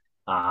not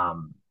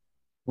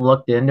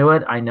looked into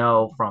it. I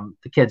know from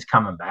the kids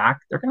coming back,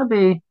 they're going to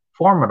be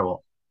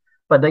formidable.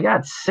 But they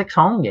got 6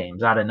 home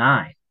games out of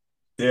 9.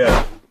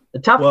 Yeah. The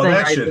tough Well, thing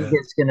that I should-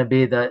 think is going to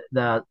be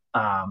the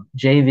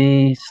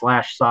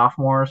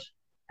JV/sophomores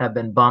have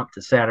been bumped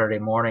to Saturday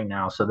morning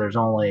now, so there's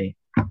only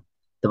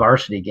the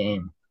varsity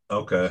game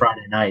Okay.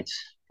 Friday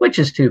nights, which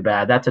is too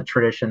bad. That's a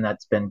tradition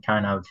that's been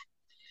kind of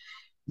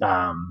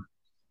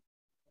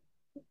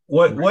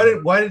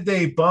Why did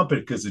they bump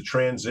it? Because the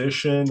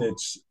transition.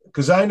 It's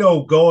because I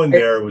know going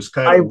there was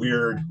kind of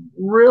weird.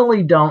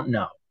 Really don't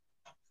know.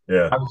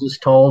 Yeah. I was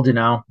just told,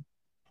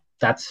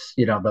 that's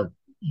the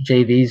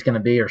JV is going to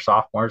be or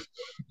sophomores.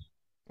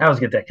 I always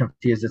get that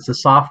confused. It's the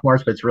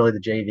sophomores, but it's really the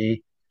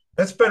JV.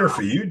 That's better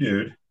for you,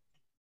 dude.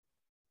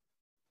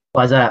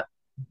 Why's that?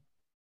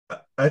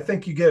 I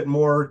think you get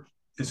more.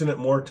 Isn't it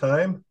more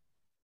time?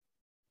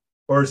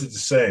 Or is it the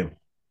same?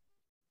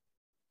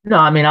 No,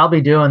 I mean, I'll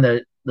be doing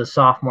the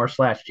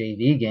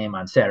sophomore/JV game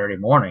on Saturday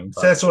morning.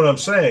 So that's what I'm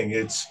saying.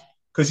 It's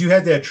because you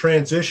had that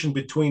transition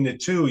between the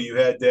two. You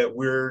had that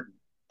weird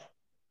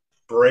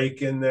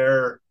break in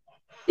there.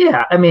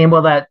 Yeah, I mean,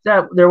 well, that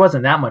there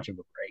wasn't that much of a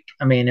break.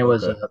 I mean, it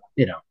was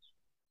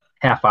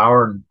half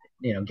hour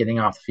and getting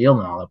off the field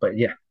and all that. But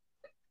yeah,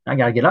 I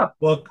got to get up.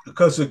 Well,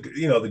 because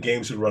the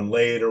games would run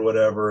late or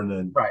whatever, and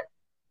then right.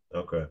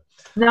 Okay.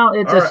 No,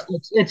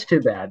 it's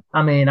too bad.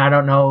 I mean, I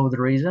don't know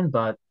the reason,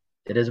 but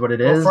it is what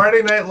it is.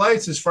 Friday Night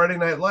Lights is Friday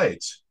Night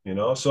Lights,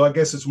 so I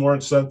guess it's more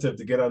incentive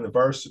to get on the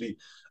varsity.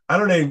 I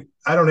don't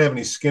have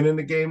any skin in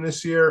the game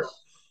this year.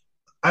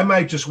 I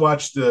might just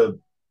watch the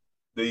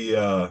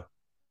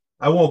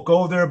I won't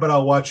go there, but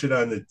I'll watch it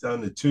on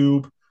the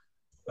tube.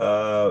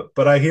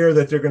 But I hear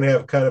that they're going to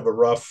have kind of a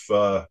rough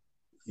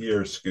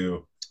year,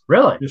 Scoo.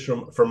 Really? Just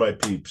for my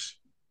peeps.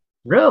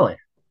 Really?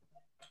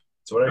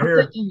 That's what I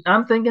hear.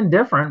 I'm thinking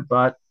different,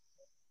 but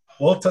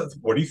well,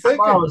 what do you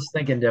think? I was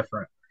thinking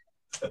different.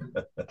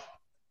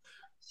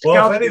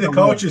 Well, if any of the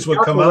coaches would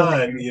come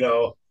on,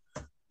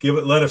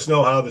 let us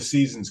know how the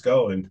season's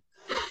going.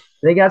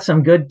 They got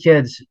some good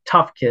kids,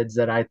 tough kids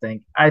that I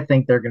think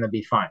they're going to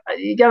be fine.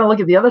 You got to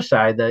look at the other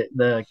side.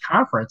 The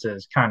conference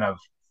is kind of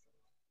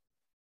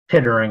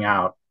pittering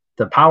out.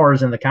 The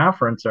powers in the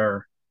conference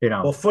are,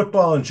 Well,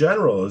 football in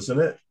general, isn't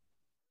it?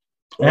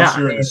 Once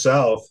you're in the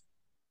South.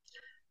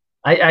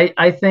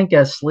 I think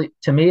a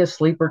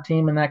sleeper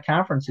team in that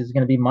conference is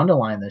going to be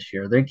Mundelein this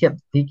year. They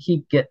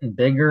keep getting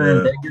bigger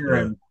and bigger,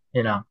 and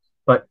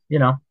but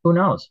who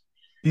knows?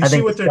 I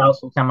think the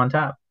Scouts will come on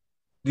top.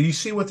 Do you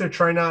see what they're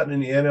trying out in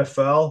the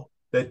NFL?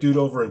 That dude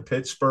over in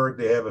Pittsburgh,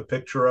 they have a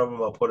picture of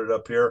him. I'll put it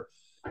up here.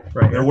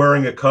 Right. They're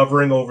wearing a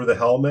covering over the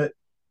helmet.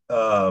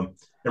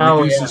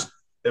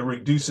 It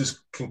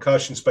reduces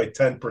concussions by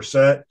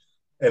 10%,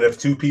 and if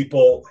two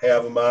people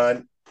have them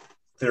on,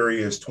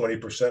 theory is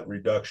 20%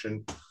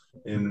 reduction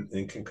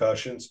in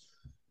concussions.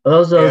 Are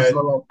those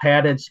little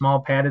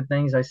small padded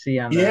things I see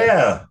on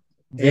the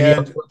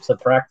video clips of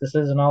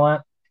practices and all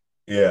that?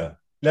 Yeah.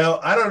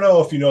 Now, I don't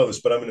know if you know this,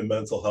 but I'm in the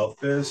mental health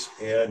biz.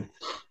 And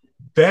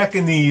back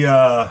in the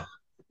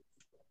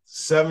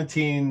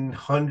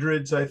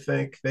 1700s, I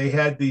think, they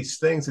had these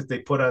things that they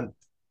put on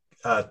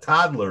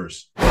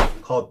toddlers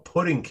called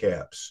pudding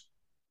caps.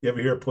 You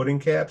ever hear of pudding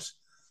caps?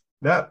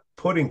 Not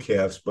pudding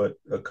caps, but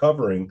a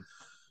covering.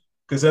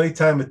 Because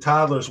anytime a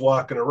toddler's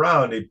walking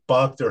around, they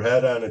bonk their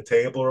head on a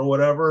table or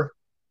whatever,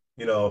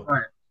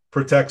 right.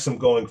 Protects them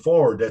going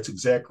forward. That's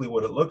exactly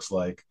what it looks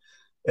like.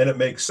 And it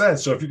makes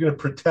sense. So if you're going to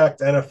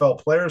protect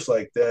NFL players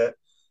like that,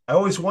 I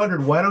always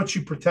wondered, why don't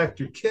you protect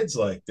your kids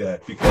like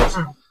that? Because,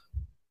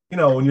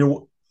 when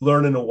you're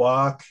learning to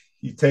walk,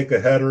 you take a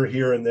header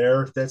here and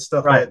there. That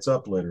stuff adds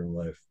up later in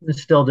life. You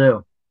still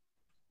do.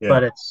 Yeah.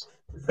 But it's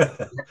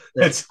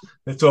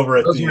over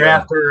at the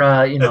after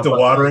at the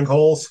watering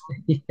holes.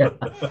 Yeah.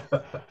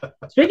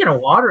 Speaking of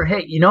water,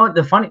 hey,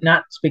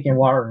 not speaking of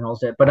watering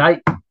holes yet, but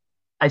I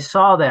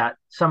saw that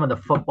some of the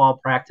football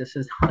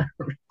practices.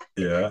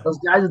 Yeah. Those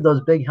guys with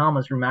those big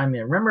helmets remind me.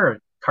 Remember a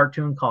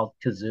cartoon called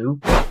Kazoo?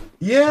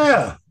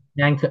 Yeah.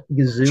 And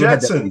Kazoo Jetsons.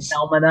 had the big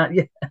helmet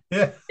on.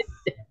 Yeah.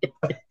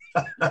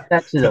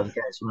 That's who those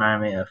guys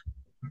remind me of.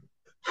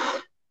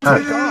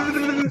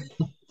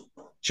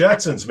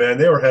 Jetsons, man,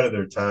 they were ahead of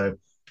their time.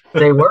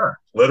 They were.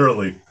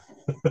 Literally.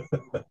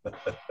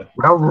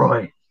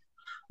 Elroy.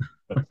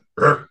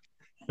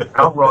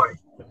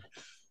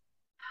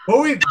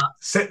 Well,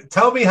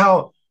 tell me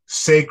how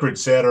sacred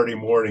Saturday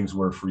mornings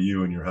were for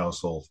you and your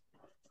household.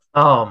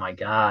 Oh, my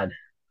God.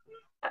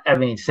 I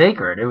mean,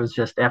 sacred. It was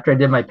just after I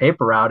did my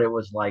paper route, it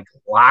was like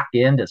lock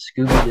into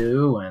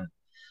Scooby-Doo and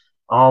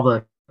all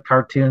the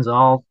cartoons,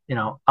 up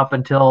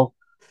until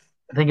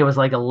I think it was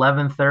like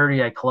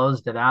 11:30. I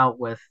closed it out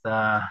with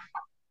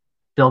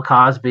Bill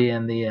Cosby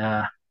and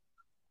the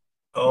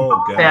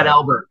God. Fat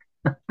Albert.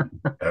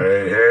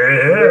 Hey.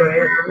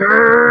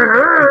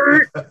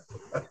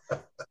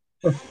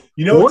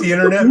 You know what the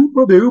internet?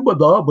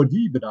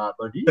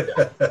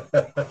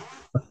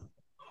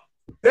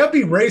 That'd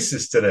be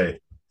racist today.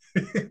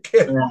 You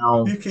can't.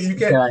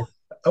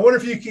 I wonder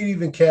if you can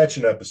even catch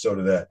an episode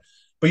of that.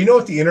 But you know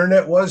what the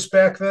internet was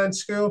back then,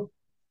 Scoo?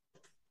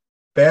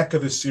 Back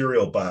of a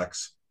cereal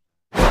box.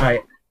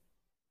 Right.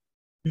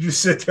 You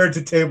just sit there at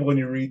the table and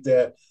you read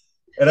that.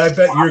 And I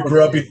bet your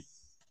grubby,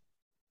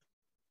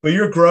 but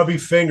your grubby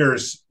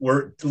fingers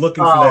were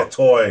looking for that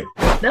toy.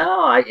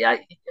 No,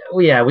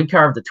 yeah, we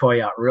carved the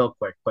toy out real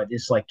quick, but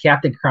it's like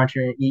Captain Crunch.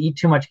 You eat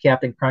too much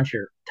Captain Crunch,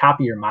 your top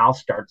of your mouth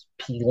starts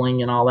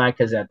peeling and all that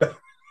because that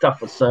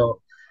stuff was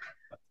so.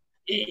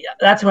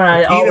 That's when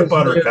I peanut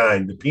butter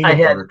kind. The peanut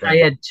butter kind.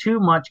 I had too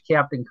much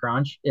Captain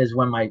Crunch is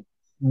when my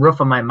roof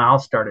of my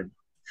mouth started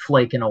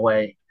flaking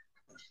away,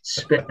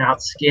 spitting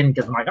out skin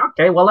because I'm like,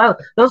 okay, well,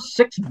 those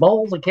 6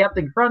 bowls of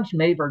Captain Crunch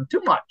maybe are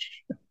too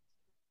much.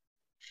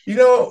 You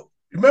know,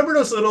 remember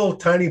those little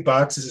tiny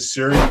boxes of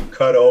cereal you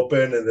cut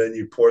open and then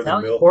you pour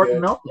the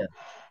milk in?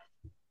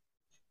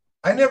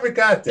 I never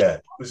got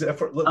that. Was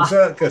that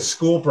like a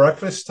school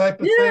breakfast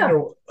type of thing?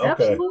 Or,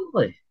 okay.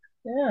 Absolutely.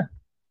 Yeah.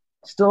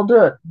 Still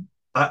do it.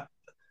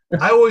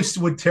 I always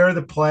would tear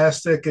the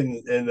plastic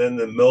and then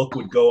the milk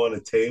would go on a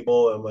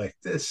table. I'm like,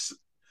 this.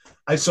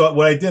 I saw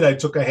what I did. I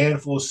took a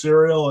handful of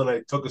cereal and I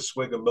took a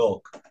swig of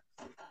milk.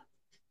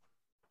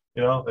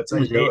 You know, that's how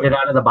you do it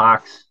out of the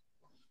box.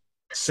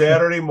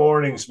 Saturday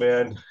mornings,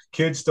 man.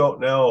 Kids don't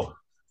know.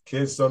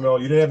 Kids don't know.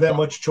 You didn't have that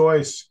much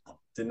choice.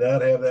 Did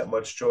not have that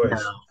much choice.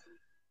 No.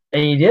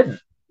 And you didn't.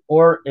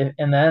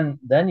 And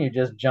then you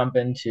just jump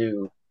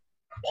into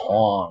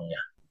Pong.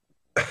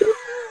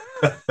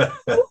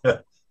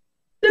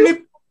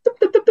 Blip.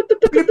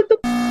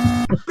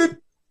 Blip.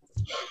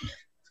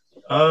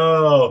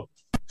 Oh,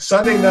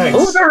 Sunday nights.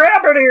 Who's the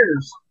rabbit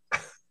ears?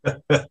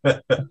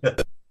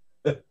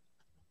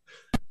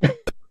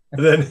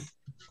 And then,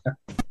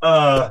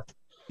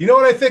 you know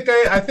what I think?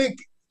 I think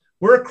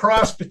we're a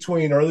cross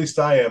between, or at least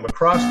I am, a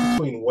cross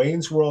between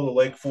Wayne's World of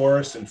Lake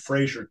Forest and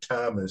Fraser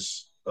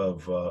Thomas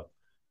of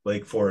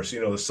Lake Forest.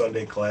 You know, the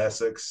Sunday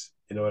classics.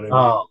 You know what I mean?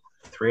 Oh,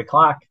 3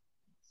 o'clock.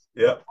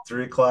 Yep,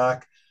 3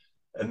 o'clock.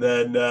 And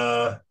then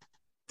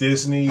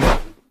Disney.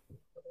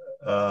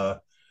 7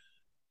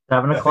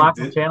 o'clock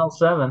on Channel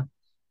 7.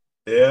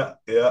 Yeah.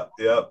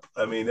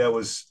 I mean, that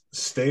was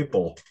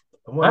staple.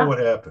 I wonder what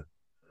happened.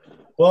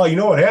 Well, you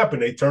know what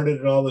happened? They turned it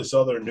into all this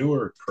other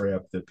newer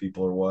crap that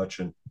people are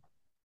watching.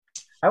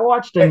 I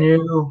watched a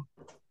new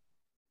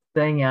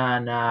thing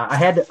on. I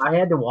had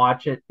to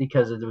watch it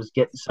because it was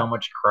getting so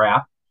much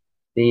crap.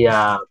 The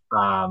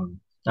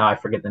I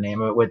forget the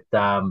name of it with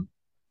the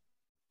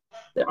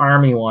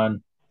Army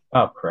one.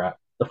 Oh crap!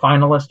 The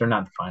Finalist or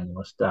not the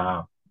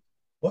Finalist?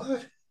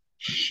 What?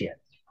 Shit!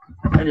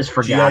 I just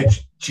forgot.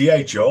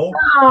 G.I. Joe?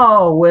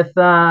 Oh, with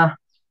I'm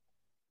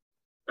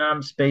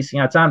spacing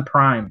out. It's on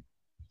Prime.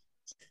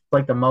 It's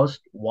like the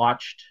most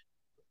watched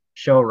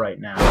show right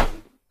now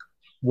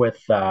with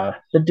the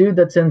dude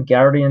that's in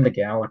Guardian of the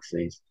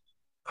Galaxies.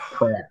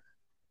 Crap.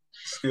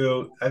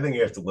 Scoot, I think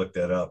you have to look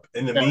that up.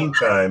 In the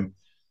meantime,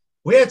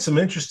 we had some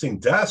interesting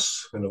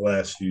deaths in the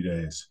last few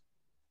days.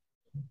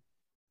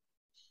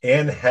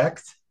 Anne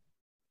Hecht.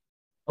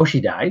 Oh,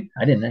 she died?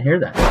 I didn't hear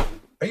that.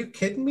 Are you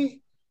kidding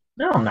me?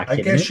 No, I'm not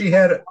kidding. I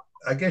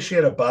guess she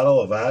had a bottle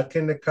of vodka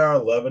in the car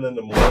 11 in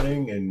the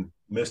morning and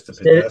missed a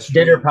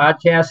pedestrian. Did her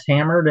podcast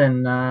hammered,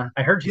 and I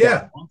heard she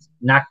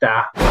knocked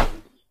a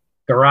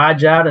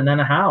garage out and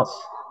then a house.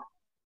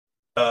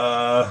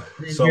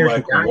 So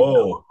like,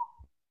 whoa.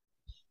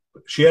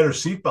 She had her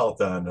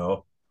seatbelt on,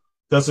 though.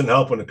 Doesn't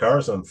help when the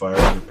car's on fire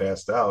and you're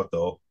passed out,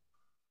 though.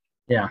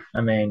 Yeah,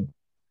 I mean.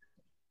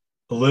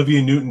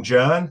 Olivia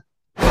Newton-John?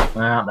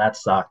 Well, that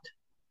sucked.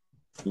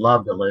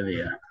 Loved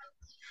Olivia.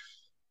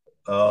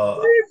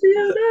 If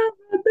you've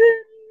never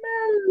been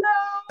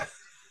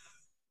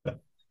mellow.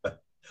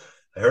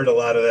 I heard a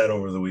lot of that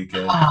over the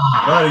weekend. A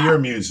lot of your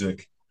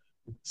music.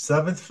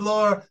 7th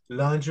Floor,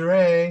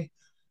 Lingerie.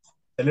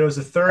 And there was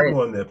a third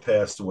one that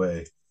passed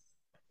away.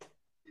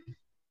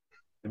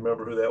 You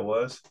remember who that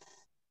was?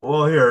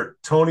 Well, here,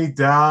 Tony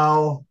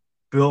Dow,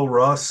 Bill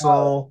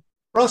Russell.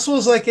 Russell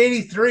was like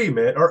 83,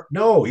 man. Or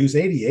no, he was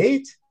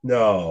 88?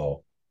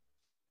 No.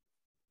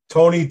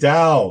 Tony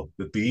Dow,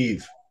 the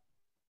Beeve.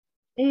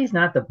 He's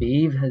not the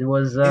Beeve. It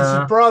was it's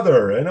his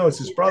brother. I know it's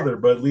his brother,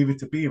 but Leave It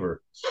to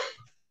Beaver.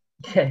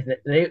 Yeah,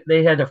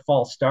 they had a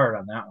false start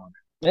on that one.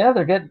 Yeah,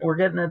 we're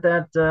getting at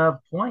that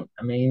point.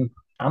 I mean,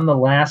 I'm the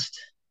last.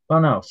 Oh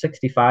no,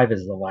 65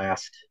 is the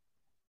last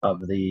of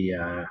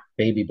the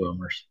baby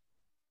boomers.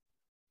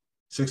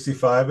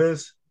 65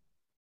 is?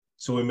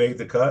 So we make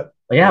the cut?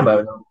 Yeah,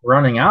 but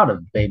running out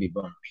of baby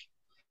boomers.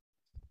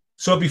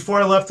 So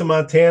before I left to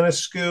Montana,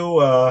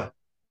 Scoo,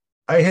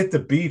 I hit the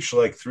beach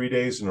like 3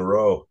 days in a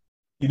row.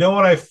 You know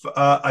what?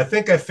 I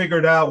think I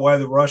figured out why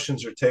the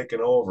Russians are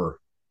taking over.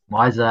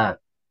 Why is that?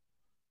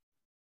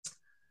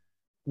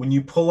 When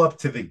you pull up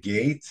to the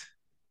gate,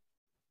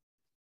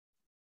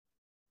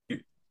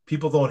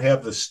 people don't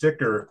have the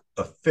sticker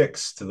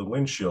affixed to the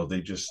windshield.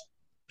 They just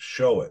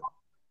show it.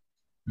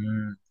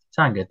 It's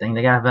not a good thing.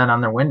 They got that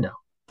on their window.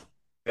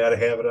 Got to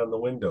have it on the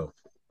window.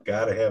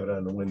 Got to have it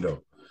on the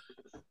window.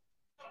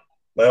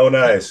 My own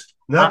eyes.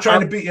 Not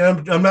trying to be.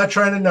 I'm not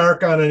trying to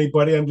narc on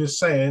anybody. I'm just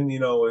saying, you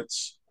know,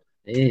 it's.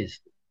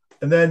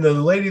 And then the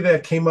lady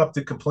that came up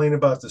to complain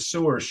about the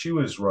sewer, she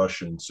was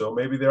Russian. So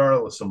maybe there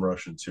are some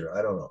Russians here.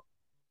 I don't know.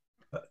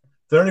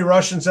 there any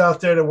Russians out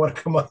there that want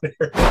to come on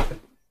here?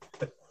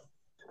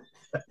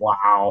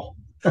 Wow.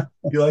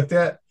 You like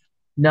that?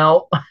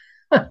 No.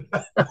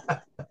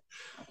 That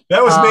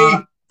was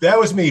me. That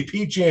was me,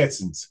 Pete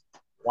Jansen's.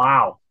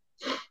 Wow.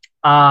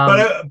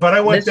 But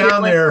I went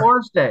down Lake there.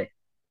 Forest Day.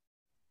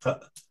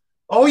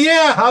 Oh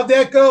yeah, how'd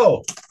that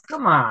go?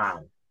 Come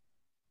on.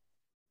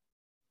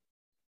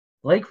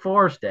 Lake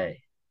Forest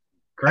Day.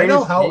 I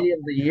know Greatest day of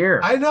the year.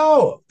 I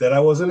know that I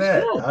wasn't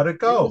at. Good. How'd it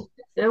go?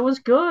 It was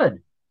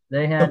good.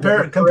 They had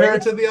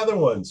compared to the other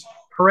ones.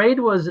 Parade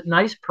was a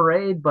nice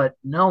parade, but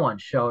no one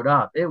showed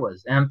up. It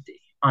was empty,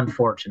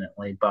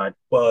 unfortunately. But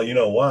well, you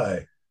know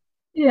why?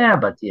 Yeah,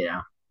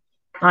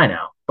 I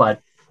know.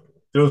 But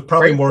there was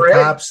probably more parade.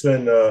 cops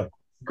than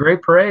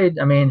great parade.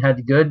 I mean,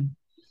 had good,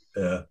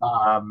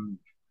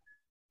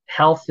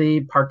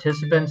 healthy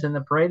participants in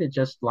the parade. It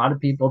just a lot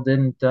of people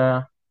didn't.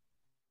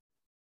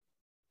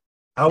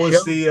 How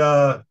was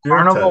the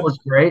carnival? tent? Was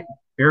great.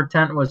 Beer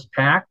tent was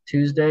packed.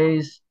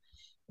 Tuesday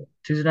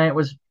night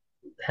was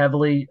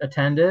heavily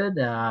attended.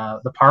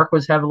 The park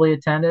was heavily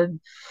attended.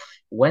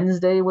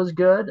 Wednesday was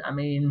good. I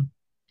mean,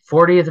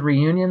 40th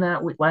reunion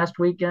last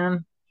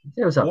weekend.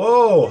 It was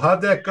whoa!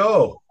 How'd that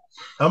go?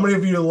 How many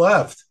of you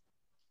left?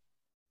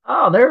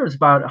 Oh, there was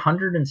about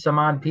 100 and some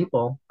odd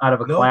people out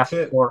of a class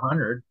of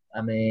 400.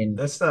 I mean,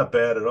 that's not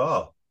bad at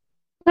all.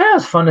 Yeah, it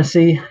was fun to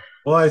see.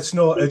 Well, it's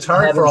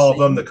hard for all of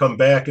them to come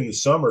back in the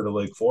summer to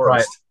Lake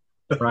Forest.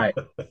 Right.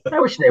 I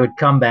wish they would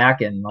come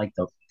back in like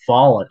the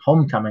fall at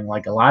homecoming,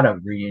 like a lot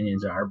of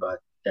reunions are. But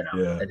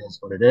It is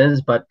what it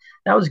is. But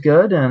that was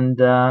good. And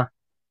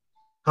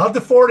how'd the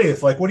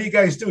 40th? Like, what do you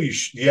guys do?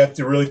 You have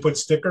to really put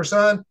stickers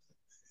on?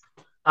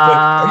 Like,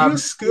 are you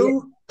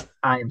Scoo?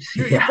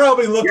 You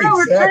probably look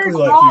exactly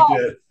like you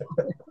did.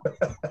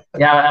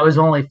 Yeah, I was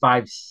only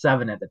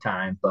 5'7" at the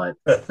time, but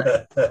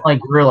like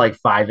grew like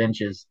 5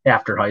 inches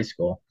after high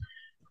school.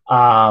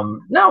 No,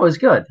 it was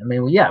good. I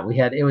mean,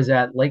 it was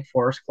at Lake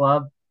Forest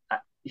Club.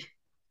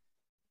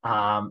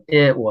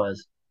 It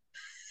was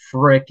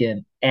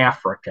freaking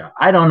Africa.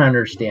 I don't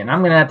understand.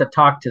 I'm gonna have to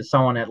talk to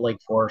someone at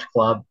Lake Forest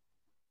Club,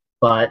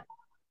 but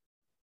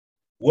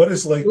what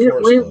is Lake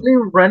Forest Club? We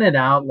rented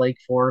out Lake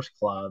Forest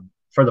Club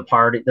for the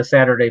party, the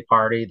Saturday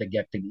party, the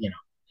get to,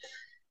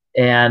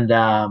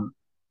 and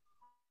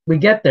we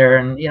get there,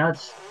 and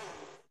it's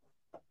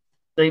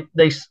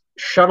they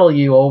shuttle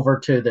you over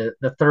to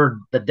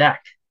the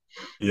deck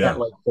at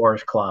Lake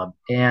Forest Club,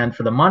 and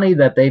for the money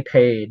that they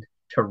paid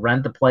to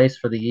rent the place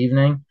for the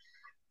evening,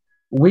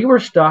 we were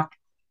stuck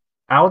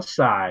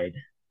outside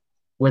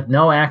with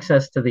no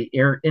access to the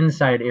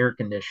inside air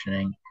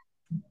conditioning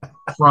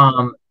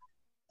from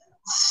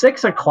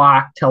 6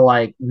 o'clock to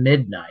like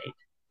midnight.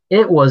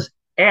 It was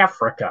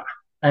Africa.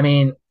 I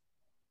mean,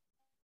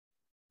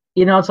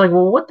 it's like,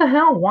 well, what the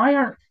hell? Why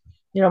aren't,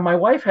 my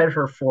wife had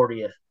her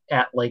 40th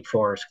at Lake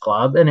Forest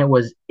Club, and it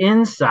was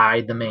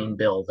inside the main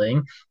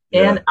building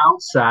and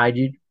outside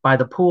by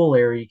the pool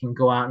area. You can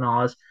go out and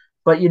all this,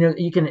 but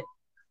you can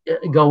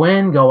go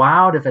in, go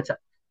out.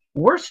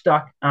 We're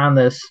stuck on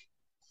this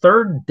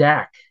third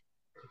deck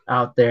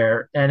out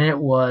there, and it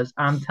was,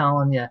 I'm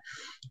telling you,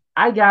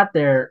 I got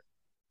there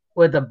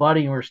with a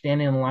buddy, and we're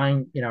standing in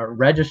line,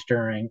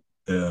 registering.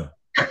 Yeah.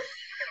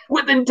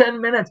 Within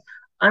 10 minutes,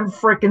 I'm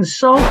freaking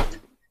soaked.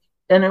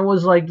 And it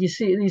was like, you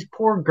see, these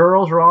poor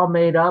girls were all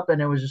made up,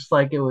 and it was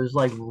like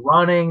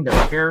running,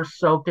 their hair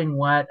soaking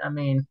wet. I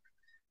mean,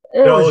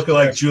 it all looking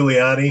like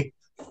Giuliani.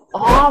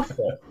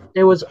 Awful.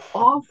 It was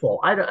awful.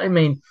 I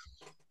mean,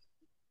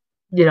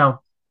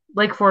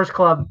 Lake Forest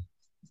Club,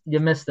 you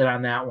missed it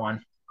on that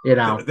one.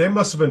 They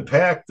must have been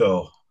packed,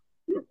 though.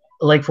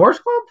 Lake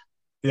Forest Club?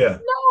 Yeah.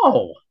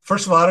 No.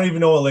 First of all, I don't even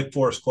know what Lake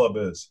Forest Club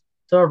is.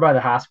 It's over by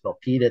the hospital,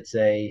 Pete. It's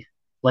a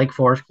Lake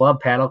Forest Club,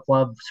 paddle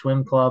club,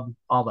 swim club,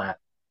 all that.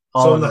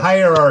 So in the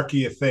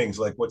hierarchy of things,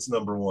 like what's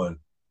number one?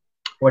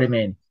 What do you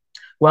mean?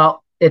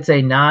 Well, it's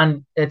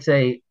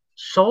a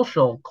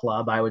social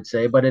club, I would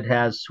say, but it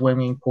has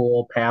swimming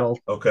pool, paddle,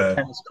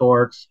 tennis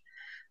courts.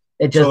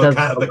 It just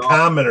doesn't. The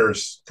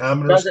commoners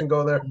can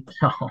go there.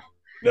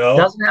 No, it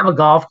doesn't have a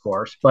golf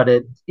course, but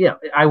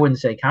I wouldn't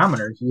say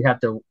commoners. You have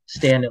to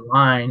stand in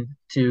line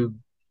to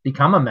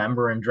become a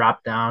member and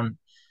drop down.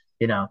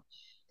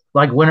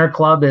 Like Winter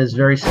Club is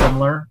very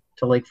similar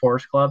to Lake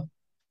Forest Club.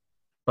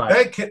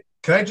 But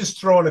can I just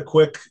throw in a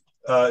quick?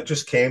 It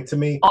just came to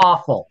me.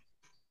 Awful.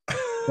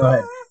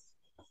 Go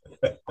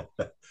ahead.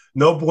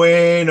 No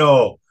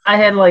bueno. I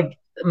had like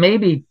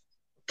maybe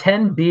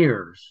 10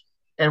 beers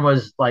and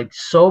was like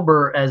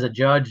sober as a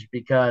judge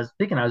because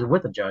thinking I was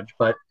with a judge,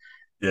 but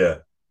yeah.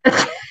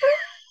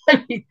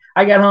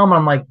 I got home,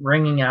 I'm like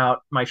wringing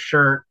out my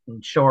shirt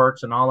and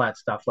shorts and all that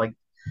stuff. Like,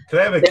 can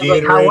I have a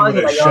Gatorade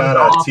with a shot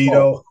of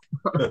Tito?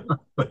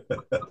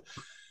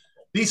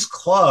 These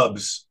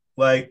clubs,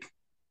 like,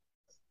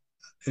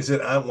 is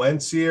it Aunt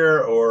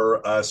Wensier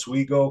or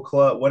Oswego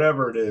Club,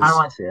 whatever it is?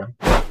 Aunt Wensier.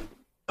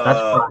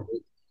 That's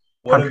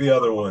what are the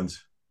other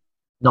ones?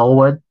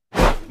 Knollwood.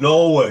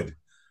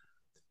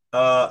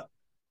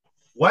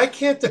 Why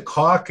can't the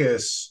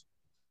caucus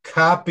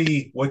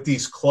copy what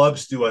these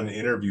clubs do on the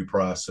interview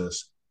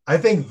process. I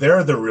think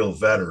they're the real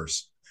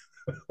vetters.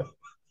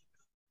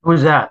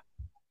 Who's that?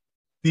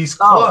 These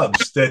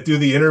clubs that do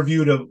the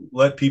interview to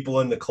let people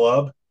in the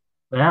club.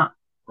 Yeah.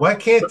 Why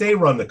can't they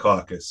run the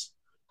caucus?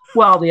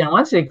 Well, the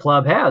Unwensia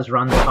Club has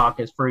run the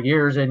caucus for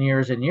years and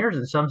years and years,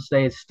 and some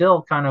states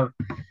still kind of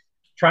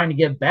trying to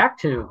get back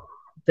to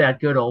that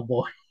good old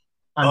boy.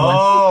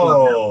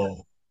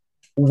 Oh.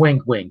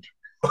 Wink, wink.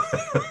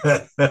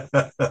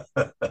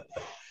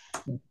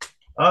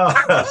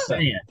 Just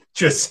saying.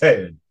 Just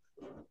saying.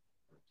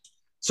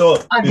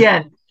 So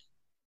again,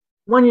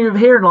 when you're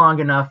here long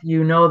enough,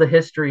 you know the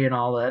history and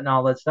all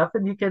that stuff,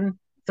 and you can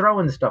throw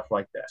in stuff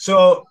like that.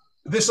 So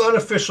this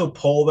unofficial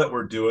poll that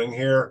we're doing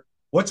here,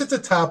 what's at the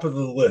top of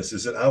the list?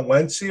 Is it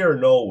Unwensia or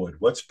Knollwood?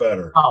 What's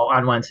better? Oh,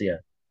 Unwensia.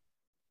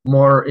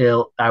 More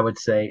I would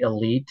say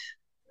elite.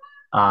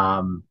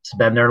 It's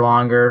been there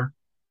longer.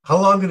 How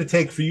long did it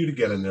take for you to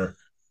get in there?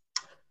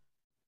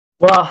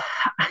 Well,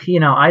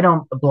 I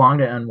don't belong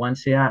to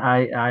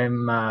Unwensia.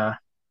 I'm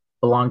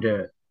belong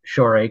to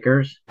Shore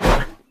Acres.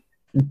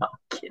 No, I'm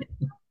kidding.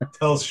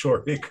 Tell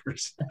Shore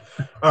Acres.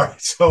 All right,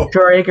 so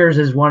Shore Acres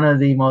is one of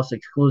the most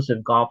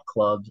exclusive golf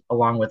clubs,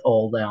 along with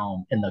Old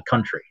Elm, in the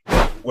country.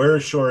 Where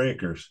is Shore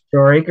Acres?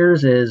 Shore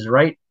Acres is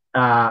right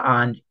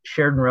on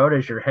Sheridan Road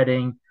as you're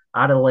heading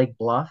out of Lake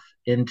Bluff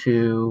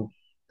into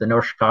the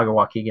North Chicago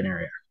Waukegan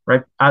area.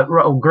 Right,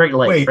 Great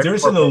Lake. Wait, right,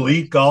 there's an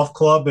elite golf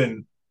club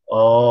in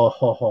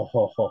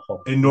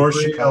in North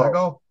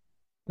Chicago?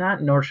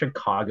 Not North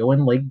Chicago,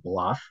 in Lake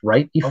Bluff,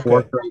 right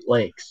before Great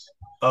Lakes.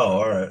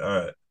 Oh, all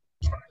right.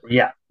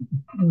 Yeah,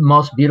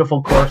 most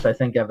beautiful course I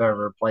think I've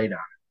ever played on.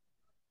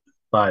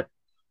 But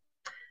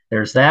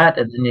there's that,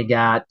 and then you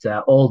got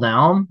Old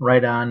Elm,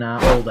 right on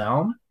Old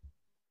Elm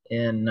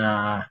in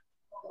Lake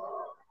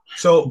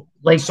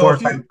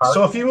Forest.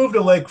 So if you move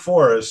to Lake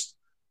Forest,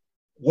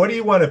 what do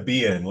you want to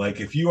be in? Like,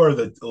 if you are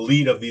the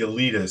elite of the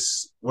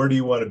elitists, where do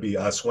you want to be?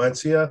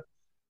 Oswensia?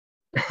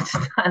 It's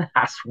not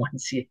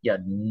Oswensia, you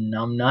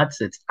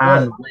numbnuts. It's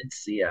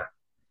Onwensia.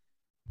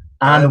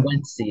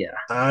 Onwensia.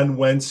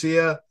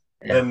 Onwensia?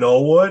 And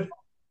Knollwood?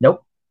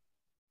 Nope.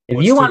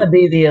 If you want to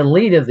be the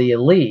elite of the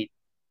elite,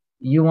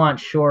 you want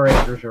Shore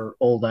Acres or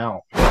Old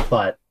Elm.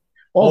 But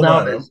Old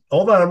Elm is...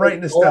 Hold on, I'm writing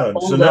this down.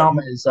 Old Elm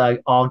is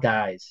all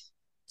guys.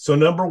 So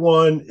number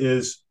one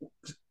is...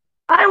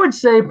 I would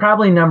say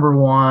probably number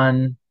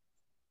one,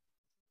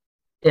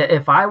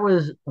 if I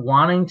was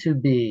wanting to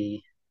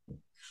be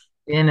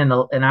and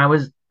I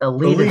was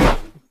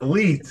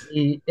elite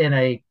in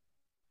a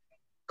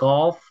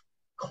golf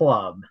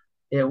club,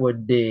 it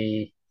would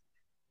be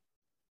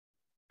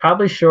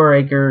probably Shore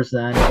Acres,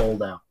 then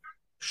Old Elm.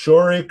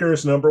 Shore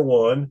Acres, number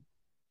one.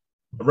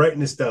 I'm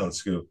writing this down,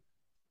 Scoop.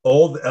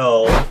 Old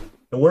Elm.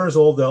 And where's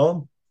Old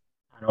Elm?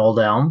 On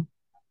Old Elm.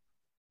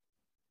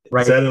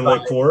 Right. Is that in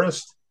Lake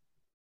Forest?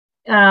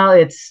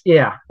 It's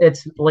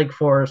Lake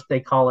Forest. They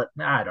call it,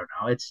 I don't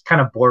know. It's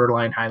kind of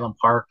borderline Highland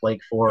Park,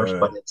 Lake Forest,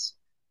 but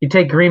you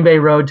take Green Bay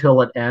Road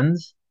till it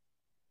ends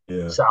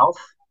south.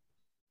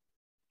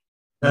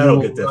 I don't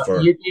get that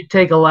far. You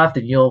take a left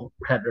and you'll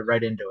head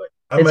right into it.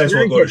 I might as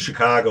well go to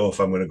Chicago if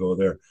I'm going to go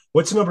there.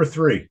 What's number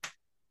three?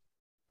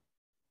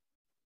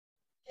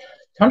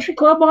 Country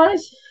club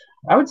wise,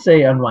 I would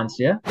say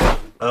Unwensia.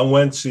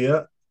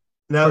 Onwensia.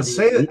 Now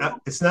say it.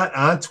 It's not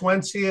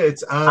Ontwensia.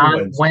 It's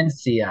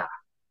Onwensia.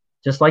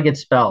 Just like it's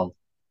spelled.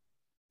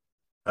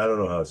 I don't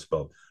know how it's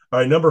spelled. All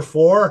right, number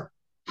four.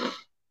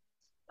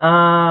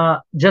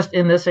 Just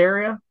in this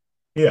area.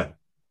 Yeah.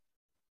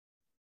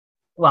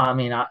 Well, I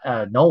mean,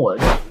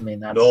 Knollwood. I mean,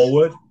 that's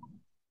Knollwood.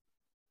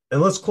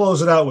 And let's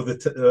close it out with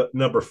the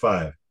number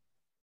five.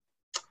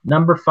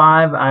 Number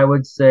five, I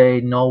would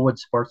say Knollwood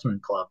Sportsman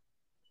Club.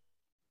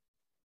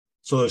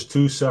 So there's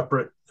two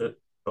separate.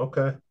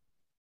 Okay.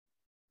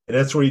 And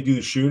that's where you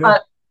do shooting?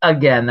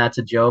 Again, that's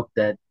a joke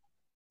that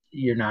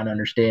you're not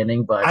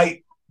understanding, but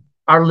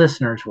our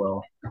listeners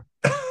will.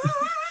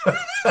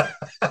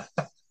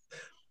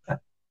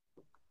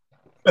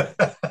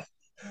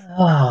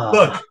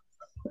 Look,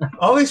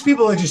 all these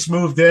people that just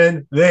moved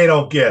in, they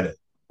don't get it.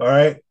 All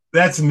right?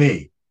 That's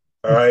me.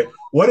 All right?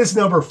 What is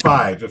number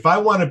five? If I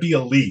want to be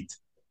elite.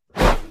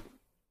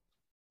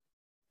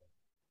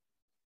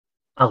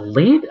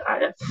 Elite?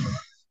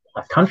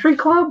 A country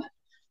club?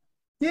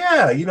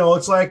 Yeah,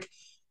 it's like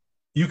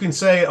you can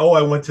say, "Oh,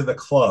 I went to the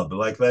club."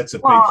 Like that's a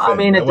big thing. I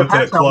mean, it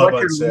depends on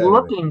what you're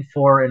looking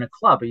for in a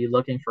club. Are you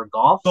looking for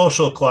golf?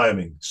 Social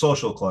climbing.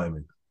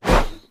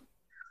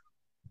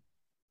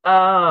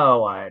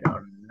 Oh, I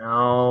don't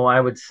know. I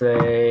would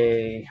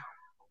say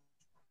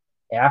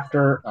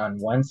after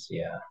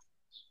Onwensia.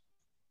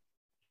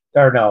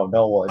 Or no,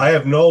 Knollwood. I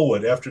have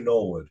Knollwood after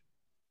Knollwood.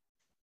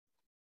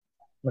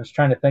 I was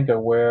trying to think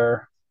of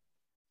where.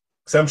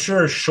 Because I'm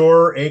sure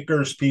Shore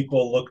Acres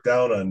people look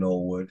down on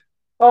Knollwood.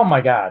 Oh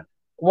my God.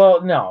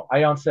 Well, no,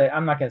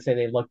 I'm not going to say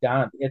they look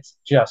down. It's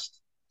just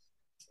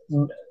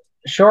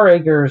Shore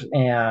Acres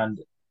and.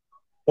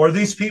 Or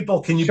these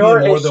people, can you be in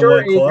more than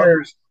one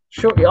club?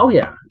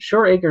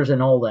 Shore Acres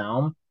and Old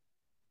Elm.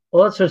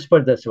 Well, let's just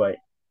put it this way.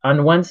 On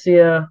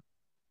Wencia,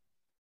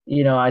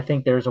 I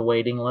think there's a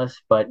waiting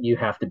list, but you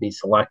have to be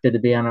selected to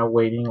be on a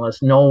waiting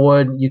list.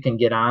 Knollwood, you can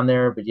get on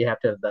there, but you have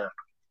to have the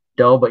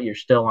dough, but you're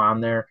still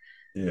on there.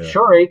 Yeah.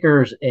 Shore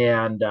Acres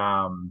and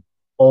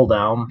Old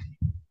Elm.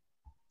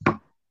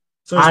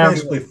 So it's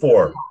basically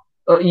 4.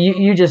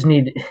 You just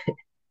need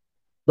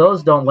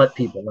those. Don't let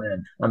people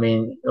in. I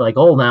mean, like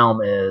Old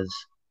Elm is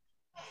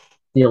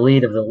the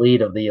elite of the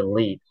elite of the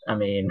elite. I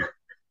mean,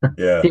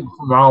 yeah, people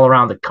from all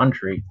around the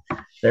country.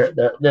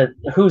 The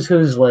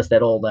who's list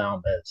at Old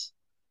Elm is,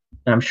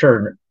 and I'm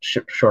sure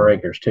Shore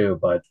Acres too,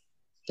 but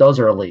those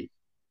are elite.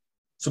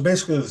 So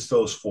basically, it's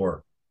those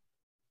 4.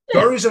 The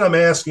only reason I'm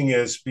asking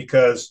is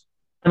because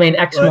I mean,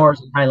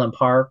 Exmoor's in Highland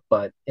Park,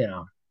 but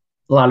a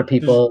lot of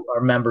people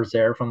are members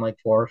there from Lake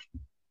Forest.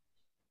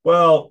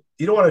 Well,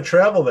 you don't want to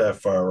travel that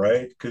far,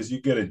 right? Because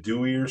you get a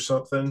Dewey or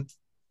something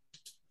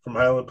from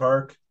Highland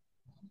Park.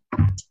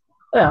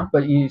 Yeah,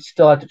 but you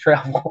still have to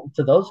travel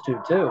to those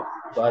 2 too.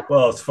 But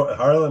it's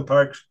Highland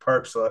Park's.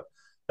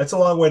 That's a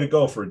long way to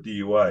go for a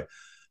DUI.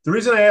 The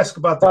reason I ask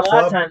about the club, a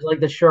lot of times, like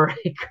the Shore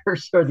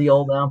Acres or the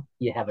Old Elm,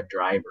 you have a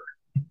driver.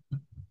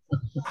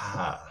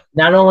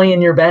 Not only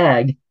in your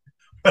bag.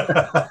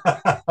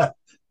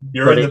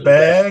 You're in the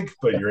bag,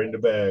 but you're in the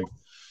bag.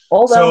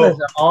 Old Elm is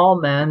an all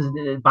men's.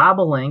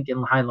 Bobolink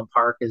in Highland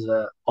Park is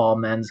a all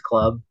men's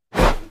club,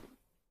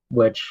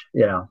 which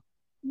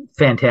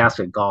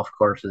fantastic golf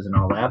courses and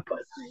all that,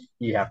 but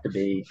you have to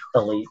be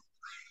elite.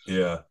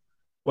 Yeah.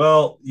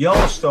 Well,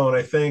 Yellowstone,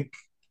 I think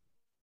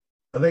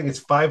it's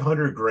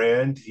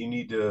 $500,000 you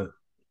need to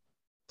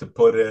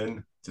put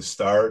in to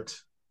start,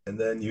 and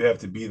then you have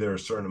to be there a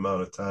certain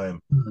amount of time.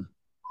 Mm-hmm.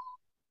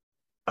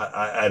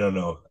 I don't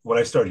know. When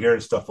I start hearing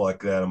stuff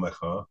like that, I'm like,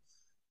 huh?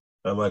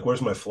 I'm like,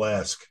 where's my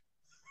flask?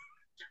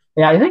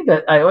 Yeah, I think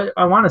that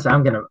I want to say,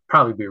 I'm going to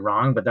probably be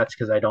wrong, but that's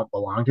because I don't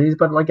belong to these.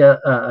 But like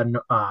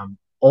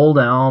Old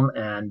Elm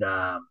and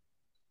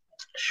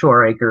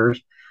Shore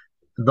Acres,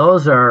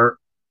 those are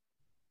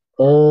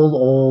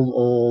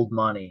old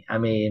money. I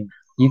mean,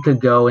 you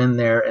could go in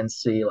there and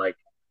see like,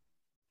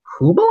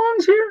 who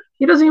belongs here?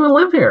 He doesn't even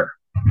live here.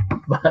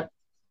 But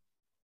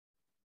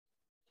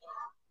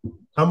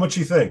how much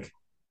you think?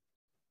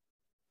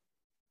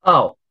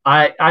 Oh,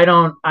 I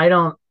don't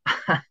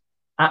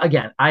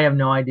again, I have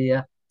no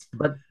idea,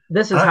 but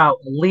this is how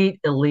elite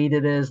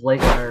it is.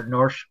 Lake or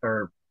North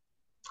or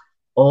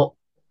Old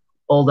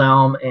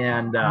Elm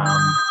and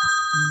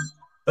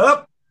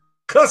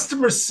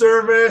customer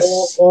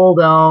service. Old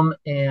Elm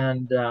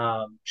and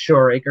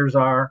Shore Acres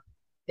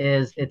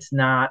it's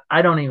not.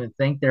 I don't even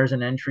think there's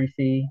an entry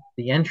fee.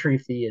 The entry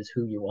fee is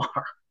who you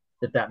are,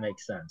 if that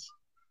makes sense.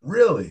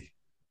 Really?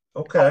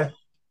 Okay.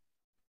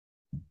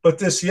 But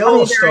this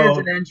Yellowstone, there is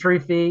an entry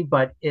fee,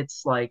 but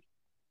it's like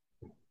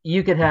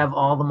you could have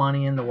all the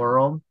money in the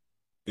world,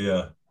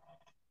 and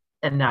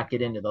not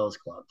get into those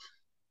clubs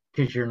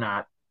because you're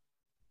not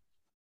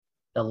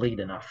elite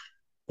enough.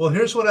 Well,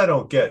 here's what I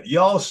don't get: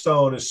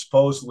 Yellowstone is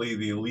supposedly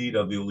the elite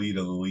of the elite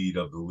of the elite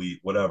of the elite,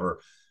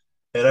 whatever,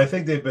 and I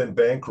think they've been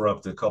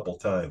bankrupt a couple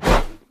times.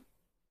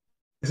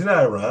 Isn't that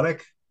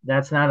ironic?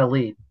 That's not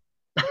elite.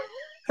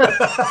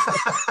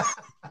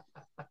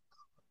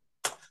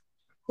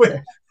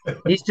 Wait.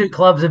 These 2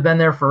 clubs have been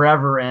there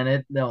forever,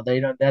 and they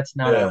don't. That's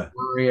not a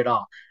worry at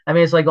all. I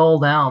mean, it's like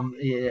Old Elm.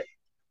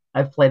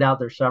 I've played out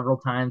there several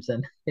times,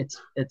 and it's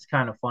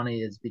kind of funny,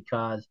 is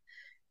because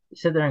you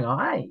sit there and go,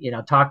 "Hi,"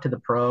 talk to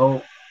the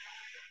pro.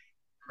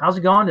 How's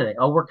it going today?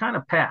 Oh, we're kind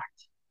of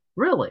packed.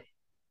 Really?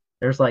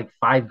 There's like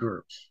 5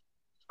 groups.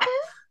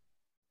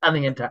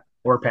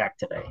 We're packed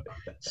today.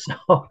 So,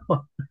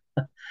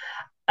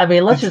 I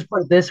mean, let's just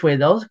put it this way: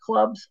 those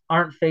clubs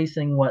aren't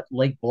facing what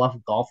Lake Bluff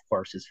Golf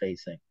Course is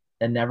facing.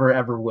 And never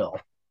ever will.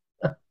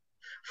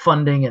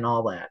 Funding and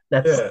all that.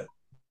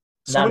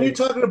 So when you're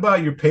talking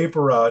about your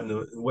paper route and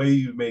the way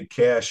you made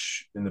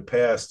cash in the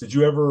past, did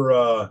you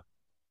ever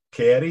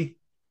caddy?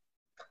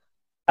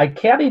 I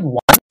caddied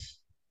once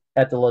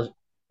at the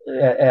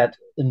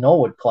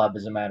Knollwood Club,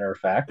 as a matter of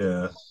fact.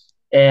 Yeah.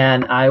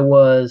 And I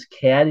was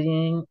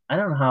caddying. I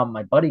don't know how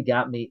my buddy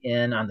got me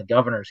in on the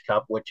Governor's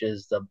Cup, which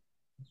is the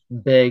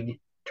big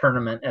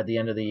tournament at the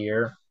end of the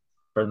year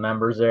for the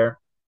members there.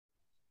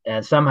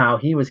 And somehow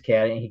he was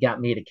caddying. He got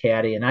me to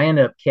caddy, and I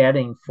ended up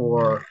caddying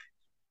for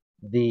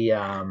the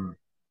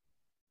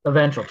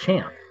eventual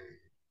champ.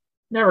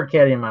 Never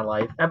caddied in my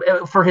life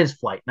for his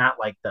flight, not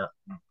like the.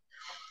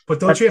 But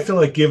don't you have to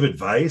like give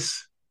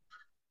advice?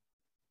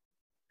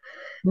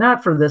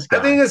 Not for this guy.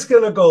 I think it's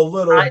gonna go a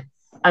little.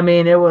 I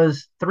mean, it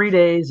was 3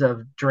 days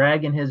of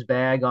dragging his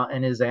bag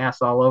and his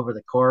ass all over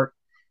the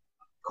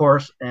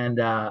course, and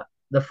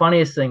the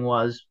funniest thing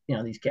was,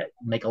 these cats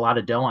make a lot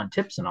of dough on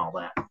tips and all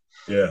that.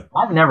 Yeah.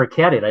 I've never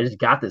caddied. I just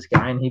got this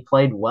guy, and he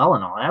played well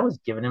and all. I was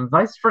giving him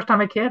advice. First time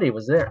I caddied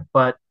was there.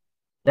 But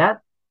that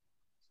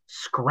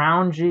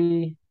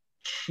scroungy,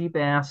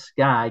 cheap-ass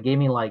guy gave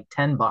me like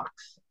 $10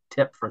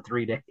 tip for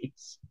 3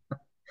 days.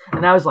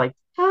 And I was like,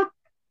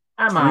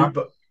 I'm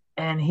out.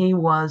 And he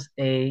was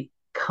a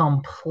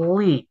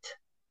complete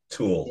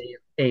tool.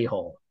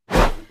 A-hole.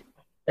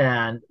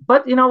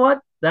 But you know what?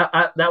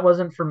 That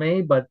wasn't for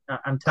me. But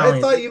I'm telling I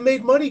you, thought you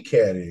made money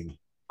caddying.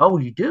 oh,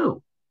 you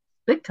do,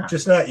 big time.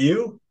 Just not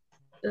you?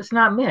 It's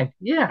not me.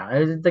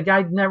 Yeah, the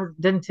guy never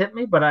didn't tip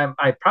me, but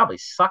I probably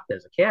sucked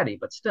as a caddy.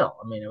 But still,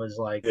 I mean, it was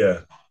like,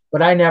 Yeah.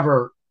 But I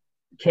never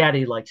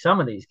caddy like some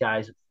of these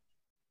guys.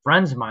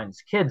 Friends of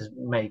mine's kids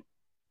make.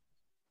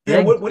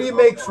 Yeah. What do you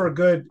make for a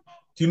good?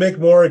 Do you make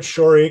more at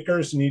Shore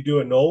Acres than you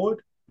do at Knollwood?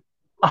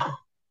 Oh,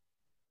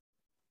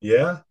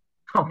 Yeah.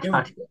 oh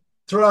God.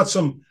 Throw out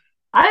some.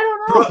 I don't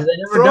know because I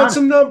never Throw done out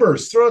some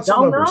numbers. Throw out some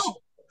Don't numbers. know.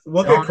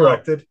 We'll Don't get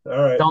corrected.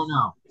 All right. Don't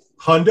know.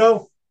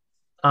 Hundo?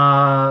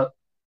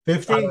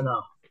 50? I don't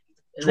know.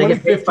 20,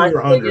 50, or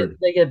 100?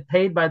 They get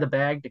paid by the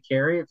bag to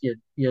carry. If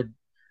you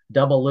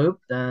double loop,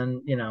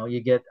 then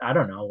you get, I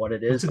don't know what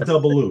it is. It's a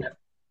double loop.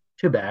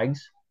 2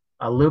 bags.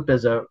 A loop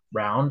is a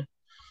round.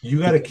 You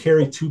got to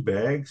carry 2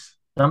 bags?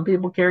 Some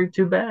people carry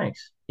 2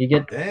 bags. You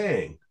get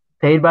Dang.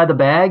 paid by the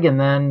bag, and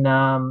then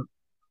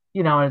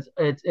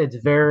it's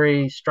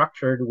very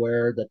structured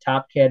where the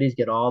top caddies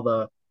get all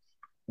the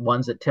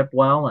ones that tip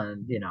well,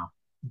 and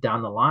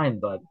down the line.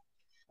 But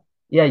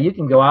yeah, you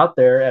can go out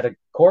there at a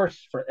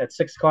course at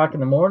 6 o'clock in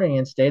the morning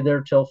and stay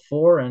there till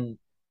 4 and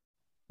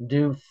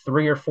do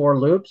 3 or 4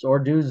 loops, or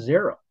do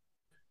 0.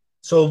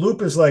 So a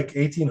loop is like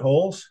 18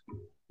 holes?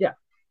 Yeah.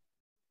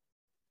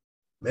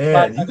 Man,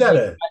 But, you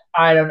gotta.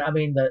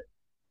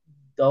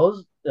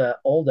 The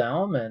Old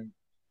Elm and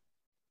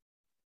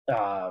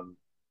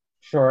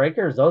Shore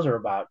Acres, those are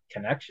about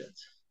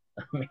connections.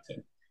 I mean,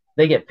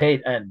 they get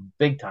paid and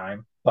big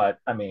time, but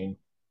I mean,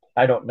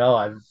 I don't know.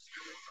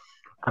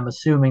 I'm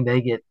assuming they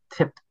get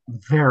tipped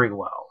very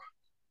well.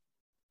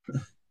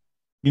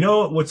 You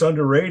know what's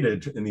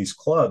underrated in these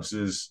clubs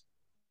is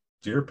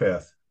Deer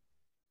Path.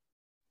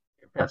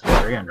 That's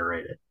very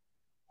underrated.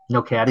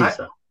 No caddies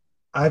though.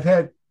 I've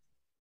had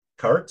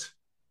carts.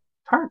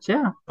 Carts,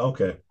 yeah.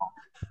 Okay.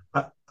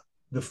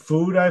 The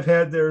food I've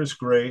had there is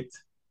great.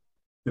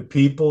 The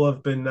people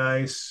have been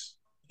nice.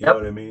 You know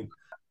what I mean?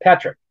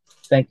 Patrick,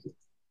 thank you,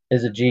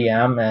 is a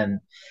GM. And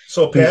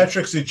so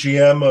Patrick's the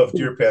GM of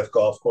Deer Path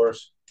Golf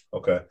Course.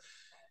 Okay.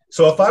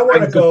 So if I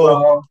want to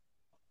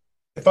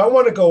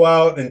go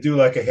out and do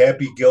like a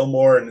Happy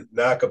Gilmore and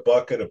knock a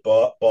bucket of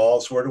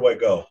balls, where do I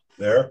go?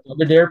 There? Go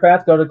to Deer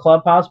Path, go to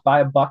Clubhouse, buy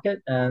a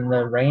bucket, and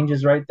the range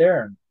is right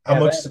there. How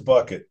much is the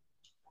bucket?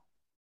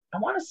 I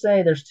want to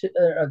say there's 2.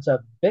 It's a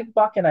big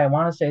bucket. I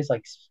want to say it's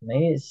like,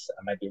 maybe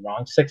I might be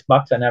wrong,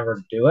 $6. I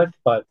never do it,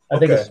 but I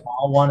think a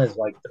small one is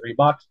like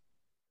 $3.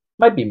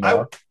 Might be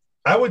more.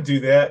 I would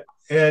do that.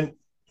 And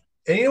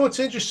you know what's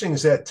interesting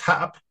is that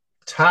top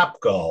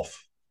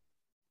golf.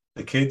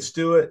 The kids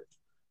do it.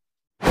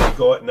 They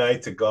go at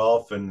night to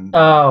golf and.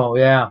 Oh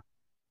yeah,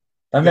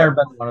 I've never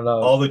been to one of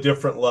those. All the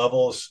different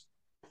levels.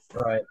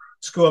 Right.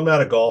 It's cool. I'm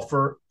not a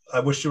golfer. I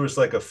wish there was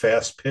like a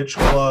fast pitch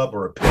club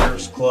or a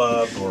pitcher's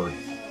club or.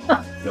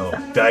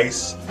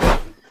 Dice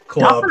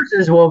club. Golfers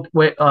is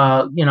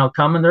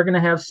come, and they're going to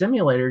have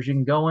simulators. You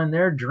can go in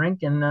there,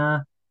 drink, and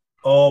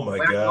oh my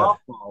god, golf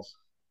balls.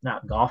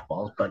 Not golf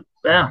balls, but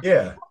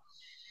yeah,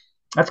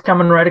 that's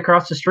coming right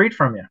across the street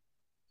from you.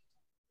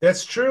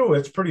 That's true.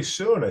 It's pretty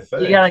soon, I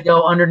think. You got to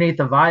go underneath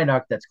the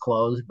viaduct that's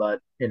closed,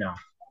 but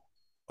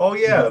Oh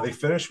yeah, Are they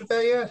finished with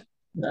that yet?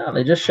 No,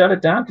 they just shut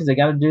it down because they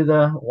got to do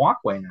the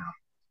walkway now.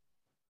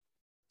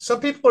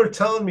 Some people are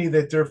telling me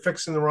that they're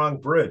fixing the wrong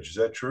bridge. Is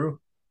that true?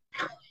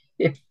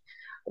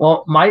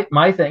 Well,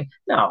 my thing,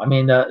 no, I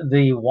mean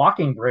the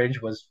walking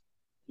bridge was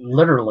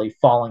literally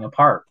falling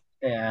apart,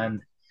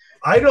 and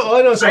I know.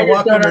 As I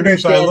walked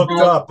underneath, I looked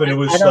up, and it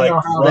was like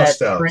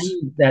rust out.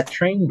 That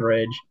train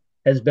bridge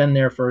has been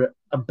there for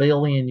a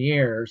billion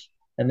years,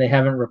 and they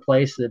haven't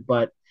replaced it.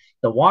 But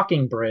the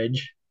walking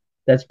bridge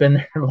that's been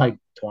there like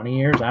 20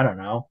 years, I don't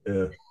know.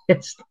 Yeah.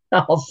 It's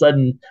all of a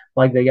sudden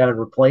like they got to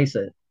replace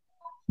it.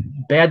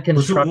 Bad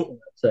construction,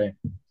 I'd say.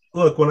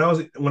 Look, when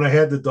I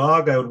had the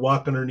dog, I would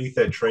walk underneath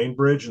that train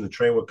bridge, and the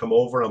train would come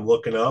over, and I'm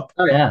looking up.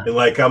 Oh yeah,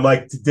 and I'm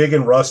like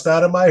digging rust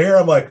out of my hair.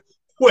 I'm like,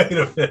 wait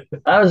a minute.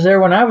 I was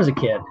there when I was a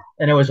kid,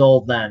 and it was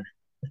old then.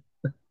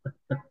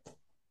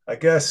 I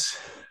guess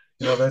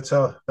that's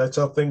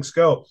how things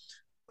go.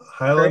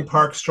 Highland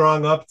Park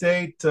Strong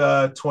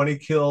update: 20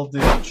 killed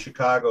in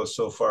Chicago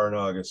so far in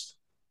August.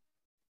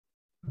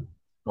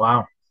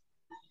 Wow.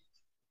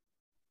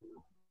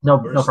 No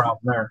problem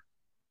there.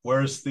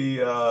 Where's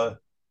the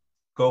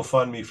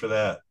GoFundMe for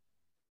that?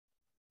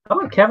 How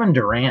about Kevin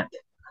Durant?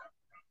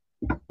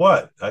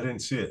 What? I didn't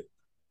see it.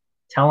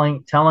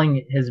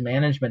 Telling his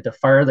management to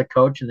fire the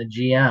coach and the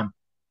GM.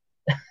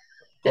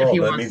 If he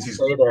wants to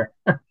stay there.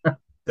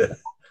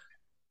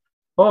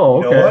 Oh,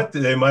 okay. You know what?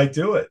 They might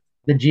do it.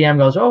 The GM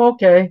goes, "Oh,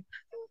 okay."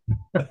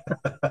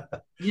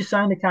 You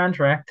signed a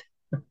contract.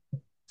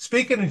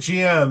 Speaking of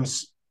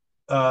GMs,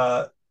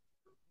 part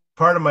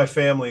of my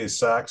family is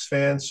Sox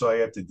fans, so I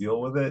have to deal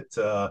with it.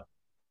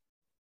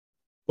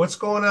 What's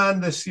going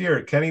on this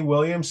year? Kenny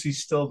Williams,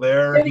 he's still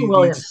there. Kenny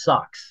Williams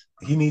sucks.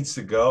 He needs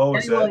to go.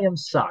 Kenny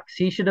Williams sucks.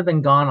 He should have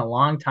been gone a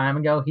long time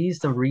ago. He's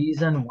the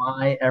reason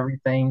why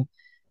everything,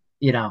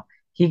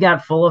 he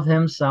got full of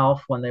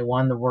himself when they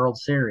won the World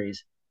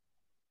Series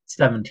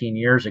 17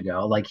 years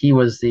ago. Like he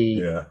was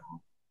the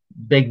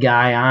big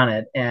guy on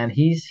it, and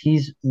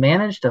he's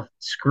managed to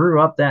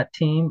screw up that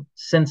team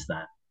since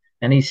then.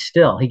 And he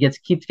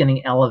keeps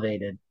getting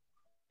elevated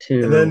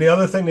to. And then the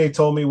other thing they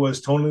told me was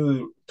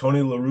Tony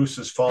La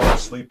Russa's fallen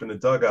asleep in the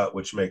dugout,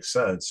 which makes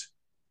sense.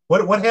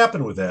 What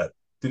happened with that?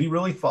 Did he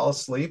really fall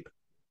asleep?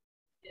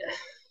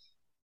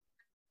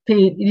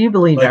 Pete, you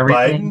believe like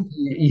everything Biden?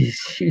 you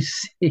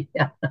see.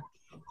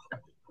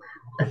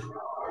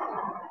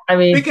 I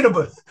mean, Speaking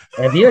of,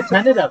 have you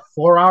attended a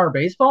 4-hour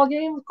baseball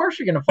game? Of course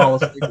you're going to fall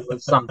asleep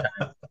sometime.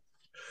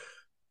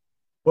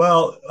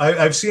 Well,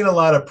 I've seen a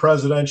lot of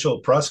presidential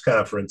press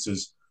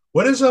conferences.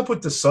 What is up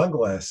with the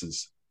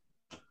sunglasses?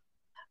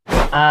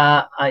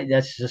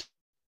 That's just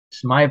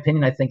my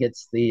opinion. I think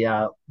it's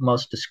the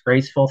most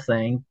disgraceful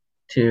thing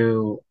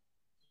to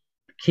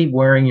keep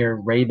wearing your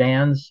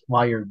Ray-Bans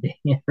while you're being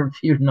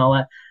interviewed and all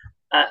that.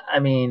 I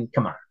mean,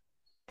 come on,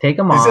 take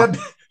them off.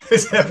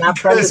 Is that not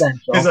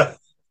presidential.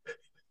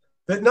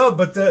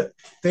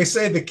 They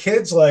say the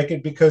kids like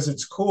it because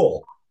it's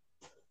cool.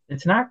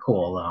 It's not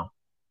cool though.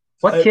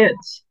 What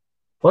kids?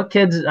 What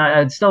kids?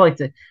 I'd still like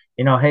to,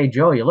 hey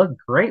Joe, you look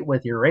great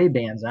with your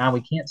Ray-Bans on.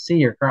 We can't see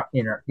your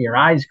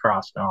eyes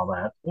crossed and all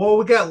that. Well,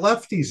 we got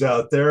lefties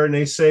out there, and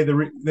they say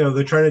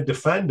they're trying to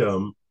defend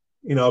them,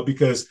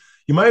 because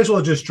you might as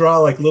well just draw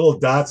like little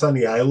dots on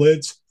the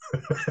eyelids.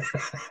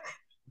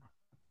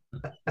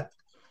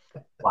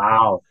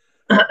 Wow,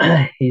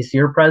 he's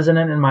your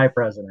president and my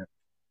president.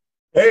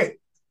 Hey,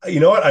 you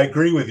know what? I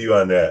agree with you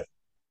on that.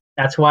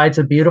 That's why it's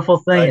a beautiful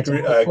thing. I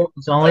agree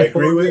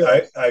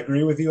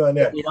with you on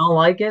that. If you don't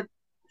like it,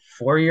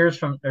 2 years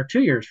from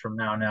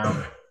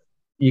now,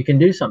 you can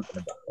do something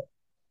about it.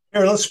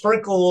 Here, let's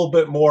sprinkle a little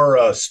bit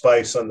more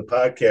spice on the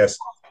podcast.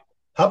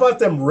 How about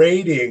them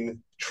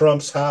raiding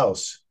Trump's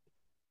house?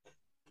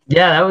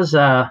 Yeah, that was,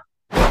 I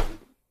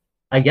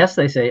guess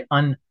they say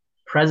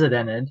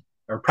unprecedented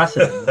or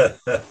precedent.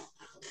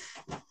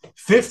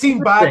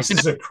 15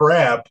 boxes of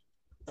crap.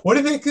 What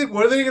are they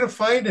going to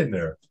find in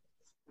there?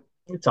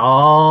 It's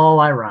all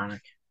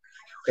ironic.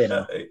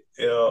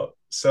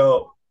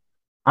 So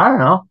I don't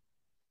know.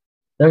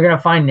 They're going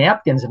to find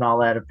napkins and all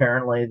that,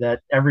 apparently,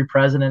 that every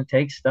president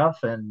takes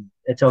stuff and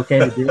it's okay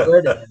to do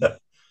it. And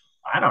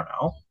I don't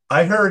know.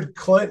 I heard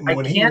Clinton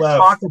when he left. I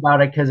can't talk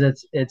about it because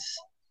it's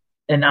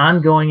an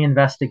ongoing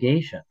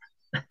investigation.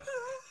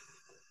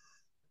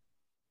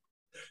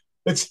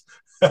 It's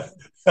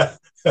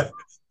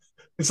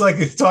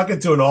like talking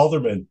to an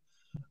alderman.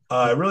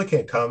 I really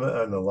can't comment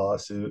on the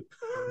lawsuit.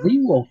 We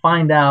will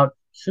find out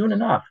soon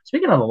enough.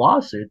 Speaking of the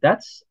lawsuit,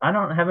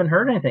 haven't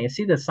heard anything. I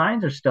see the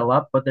signs are still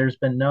up, but there's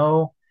been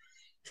no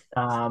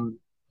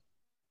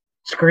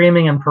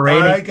screaming and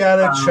parading. I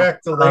gotta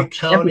check the Lake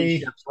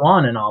County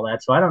one and all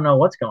that, so I don't know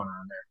what's going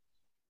on there.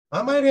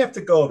 I might have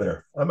to go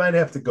there.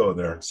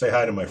 And say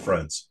hi to my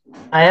friends.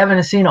 I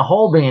haven't seen a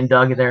hole being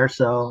dug there,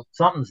 so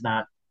something's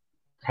not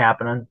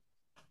happening.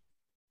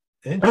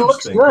 It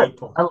looks good.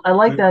 I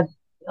like that.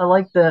 I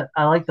like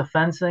the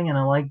fencing and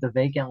I like the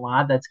vacant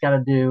lot. That's got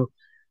to do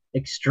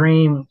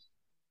extreme.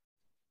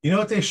 You know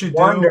what they should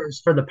wonders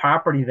for the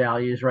property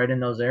values right in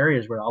those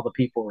areas where all the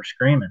people were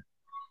screaming.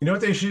 You know what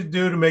they should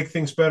do to make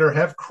things better?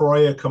 Have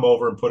Croya come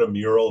over and put a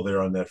mural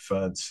there on that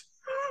fence.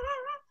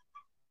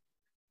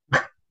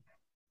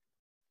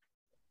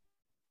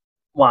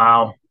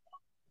 Wow.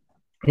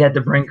 You had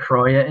to bring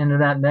Croya into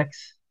that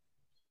mix.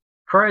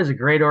 Croya is a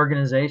great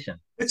organization.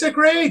 It's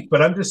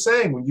but I'm just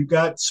saying, when you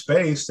got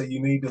space that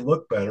you need to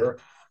look better,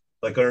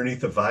 like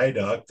underneath the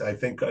viaduct, I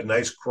think a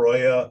nice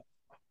Croya,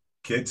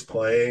 kids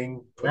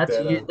playing.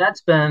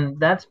 That's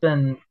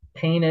been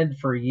painted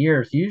for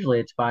years. Usually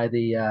it's by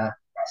the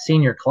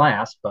senior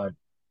class, but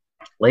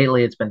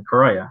lately it's been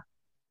Croya.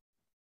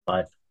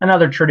 But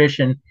another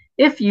tradition.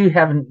 If you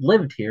haven't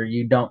lived here,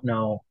 you don't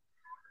know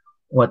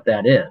what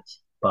that is.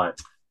 But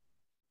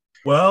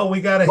well, we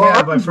got to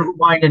have. We're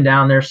winding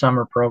down their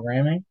summer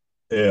programming.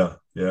 Yeah.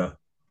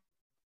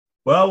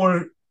 Well,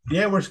 we're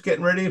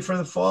getting ready for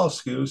the fall,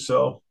 Scoo.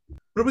 So,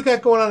 what do we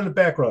got going on in the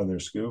background there,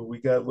 Scoo? We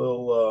got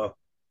Little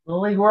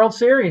League World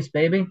Series,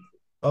 baby.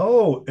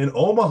 Oh, in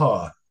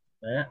Omaha.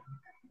 Yeah.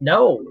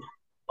 No,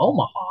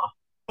 Omaha.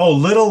 Oh,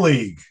 Little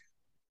League.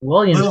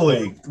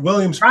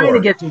 Williamsport. Trying to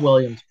get to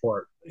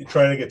Williamsport. You're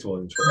trying to get to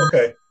Williamsport.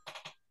 Okay.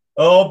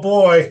 Oh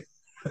boy.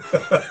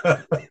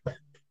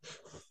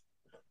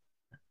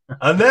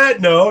 On that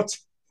note,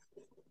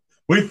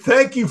 we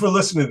thank you for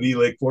listening to the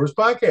Lake Forest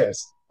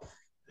Podcast.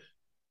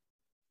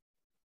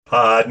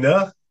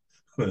 Podna.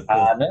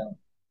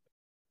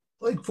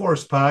 Lake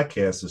Forest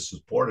Podcast is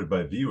supported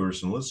by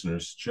viewers and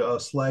listeners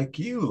just like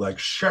you, like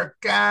Shark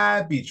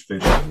Guy Beach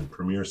Fishing,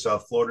 premier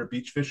South Florida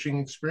beach fishing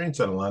experience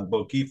on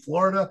Longboat Key,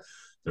 Florida.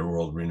 Their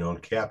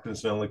world-renowned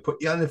captains not only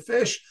put you on the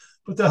fish,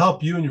 but they'll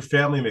help you and your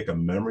family make a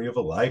memory of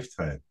a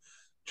lifetime.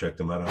 Check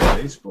them out on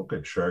Facebook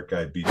at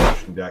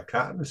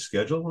sharkguybeachfishing.com to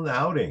schedule an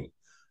outing.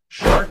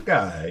 Shark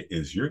Guy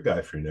is your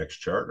guy for your next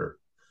charter.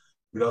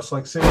 We'd also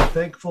like to say we're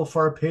thankful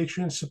for our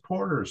Patreon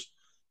supporters.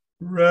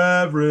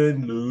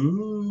 Reverend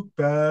Luke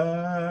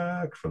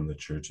back from the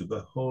Church of the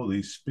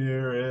Holy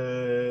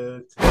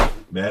Spirit.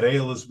 Matt A.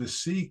 Elizabeth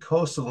C.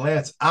 Coastal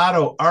Lance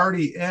Otto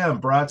Artie M.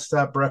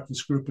 Broadstop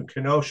Breakfast Group in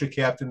Kenosha.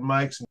 Captain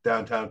Mike's in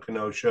downtown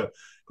Kenosha.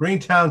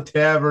 Greentown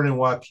Tavern in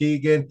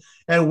Waukegan.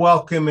 And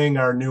welcoming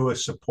our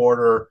newest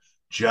supporter,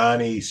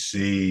 Johnny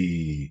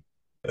C.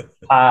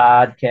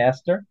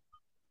 Podcaster.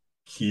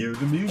 Cue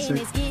the And music.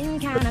 it's getting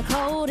kind of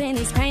cold and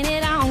he's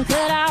painted on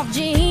cut-off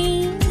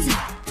jeans.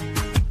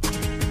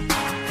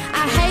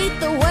 I hate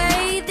the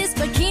way this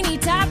bikini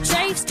top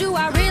chafes. Do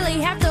I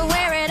really have to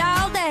wear it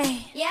all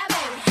day? Yeah,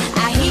 baby.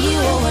 I hear you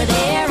over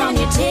there on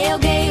your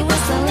tailgate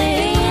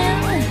whistling,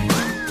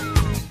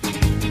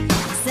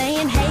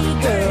 saying,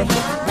 hey girl,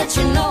 but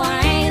you know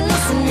I ain't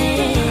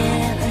listening.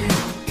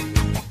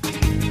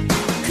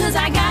 'Cause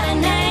I got a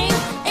name,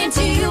 and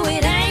to you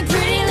it ain't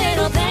pretty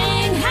little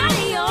thing.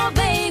 Howdy, oh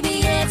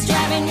baby, it's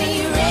driving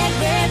me red,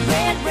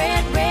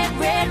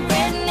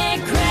 redneck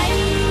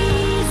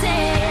crazy.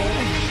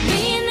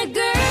 Being the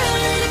girl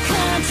in the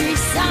country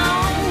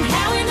song.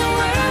 How in the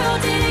world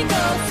did it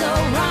go so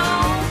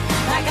wrong?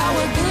 Like all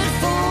we're good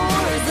for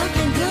is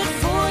looking good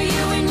for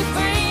you and your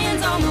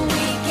friends on the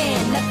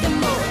weekend, nothing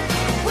more.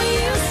 We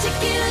used to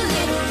get a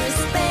little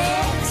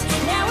respect.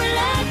 Now we're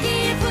lucky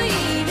if we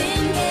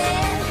even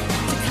get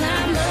to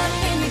climb up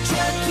in your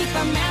truck, keep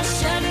our mouth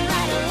shut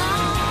right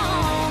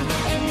along,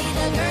 and be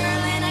the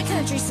girl in a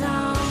country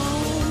song.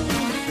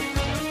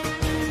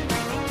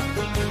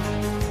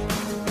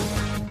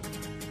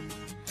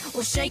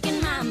 Well, shaking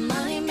my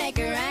money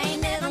maker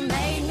ain't never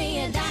made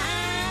me a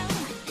dime,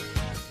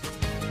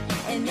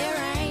 and there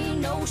ain't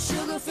no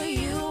sugar for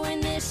you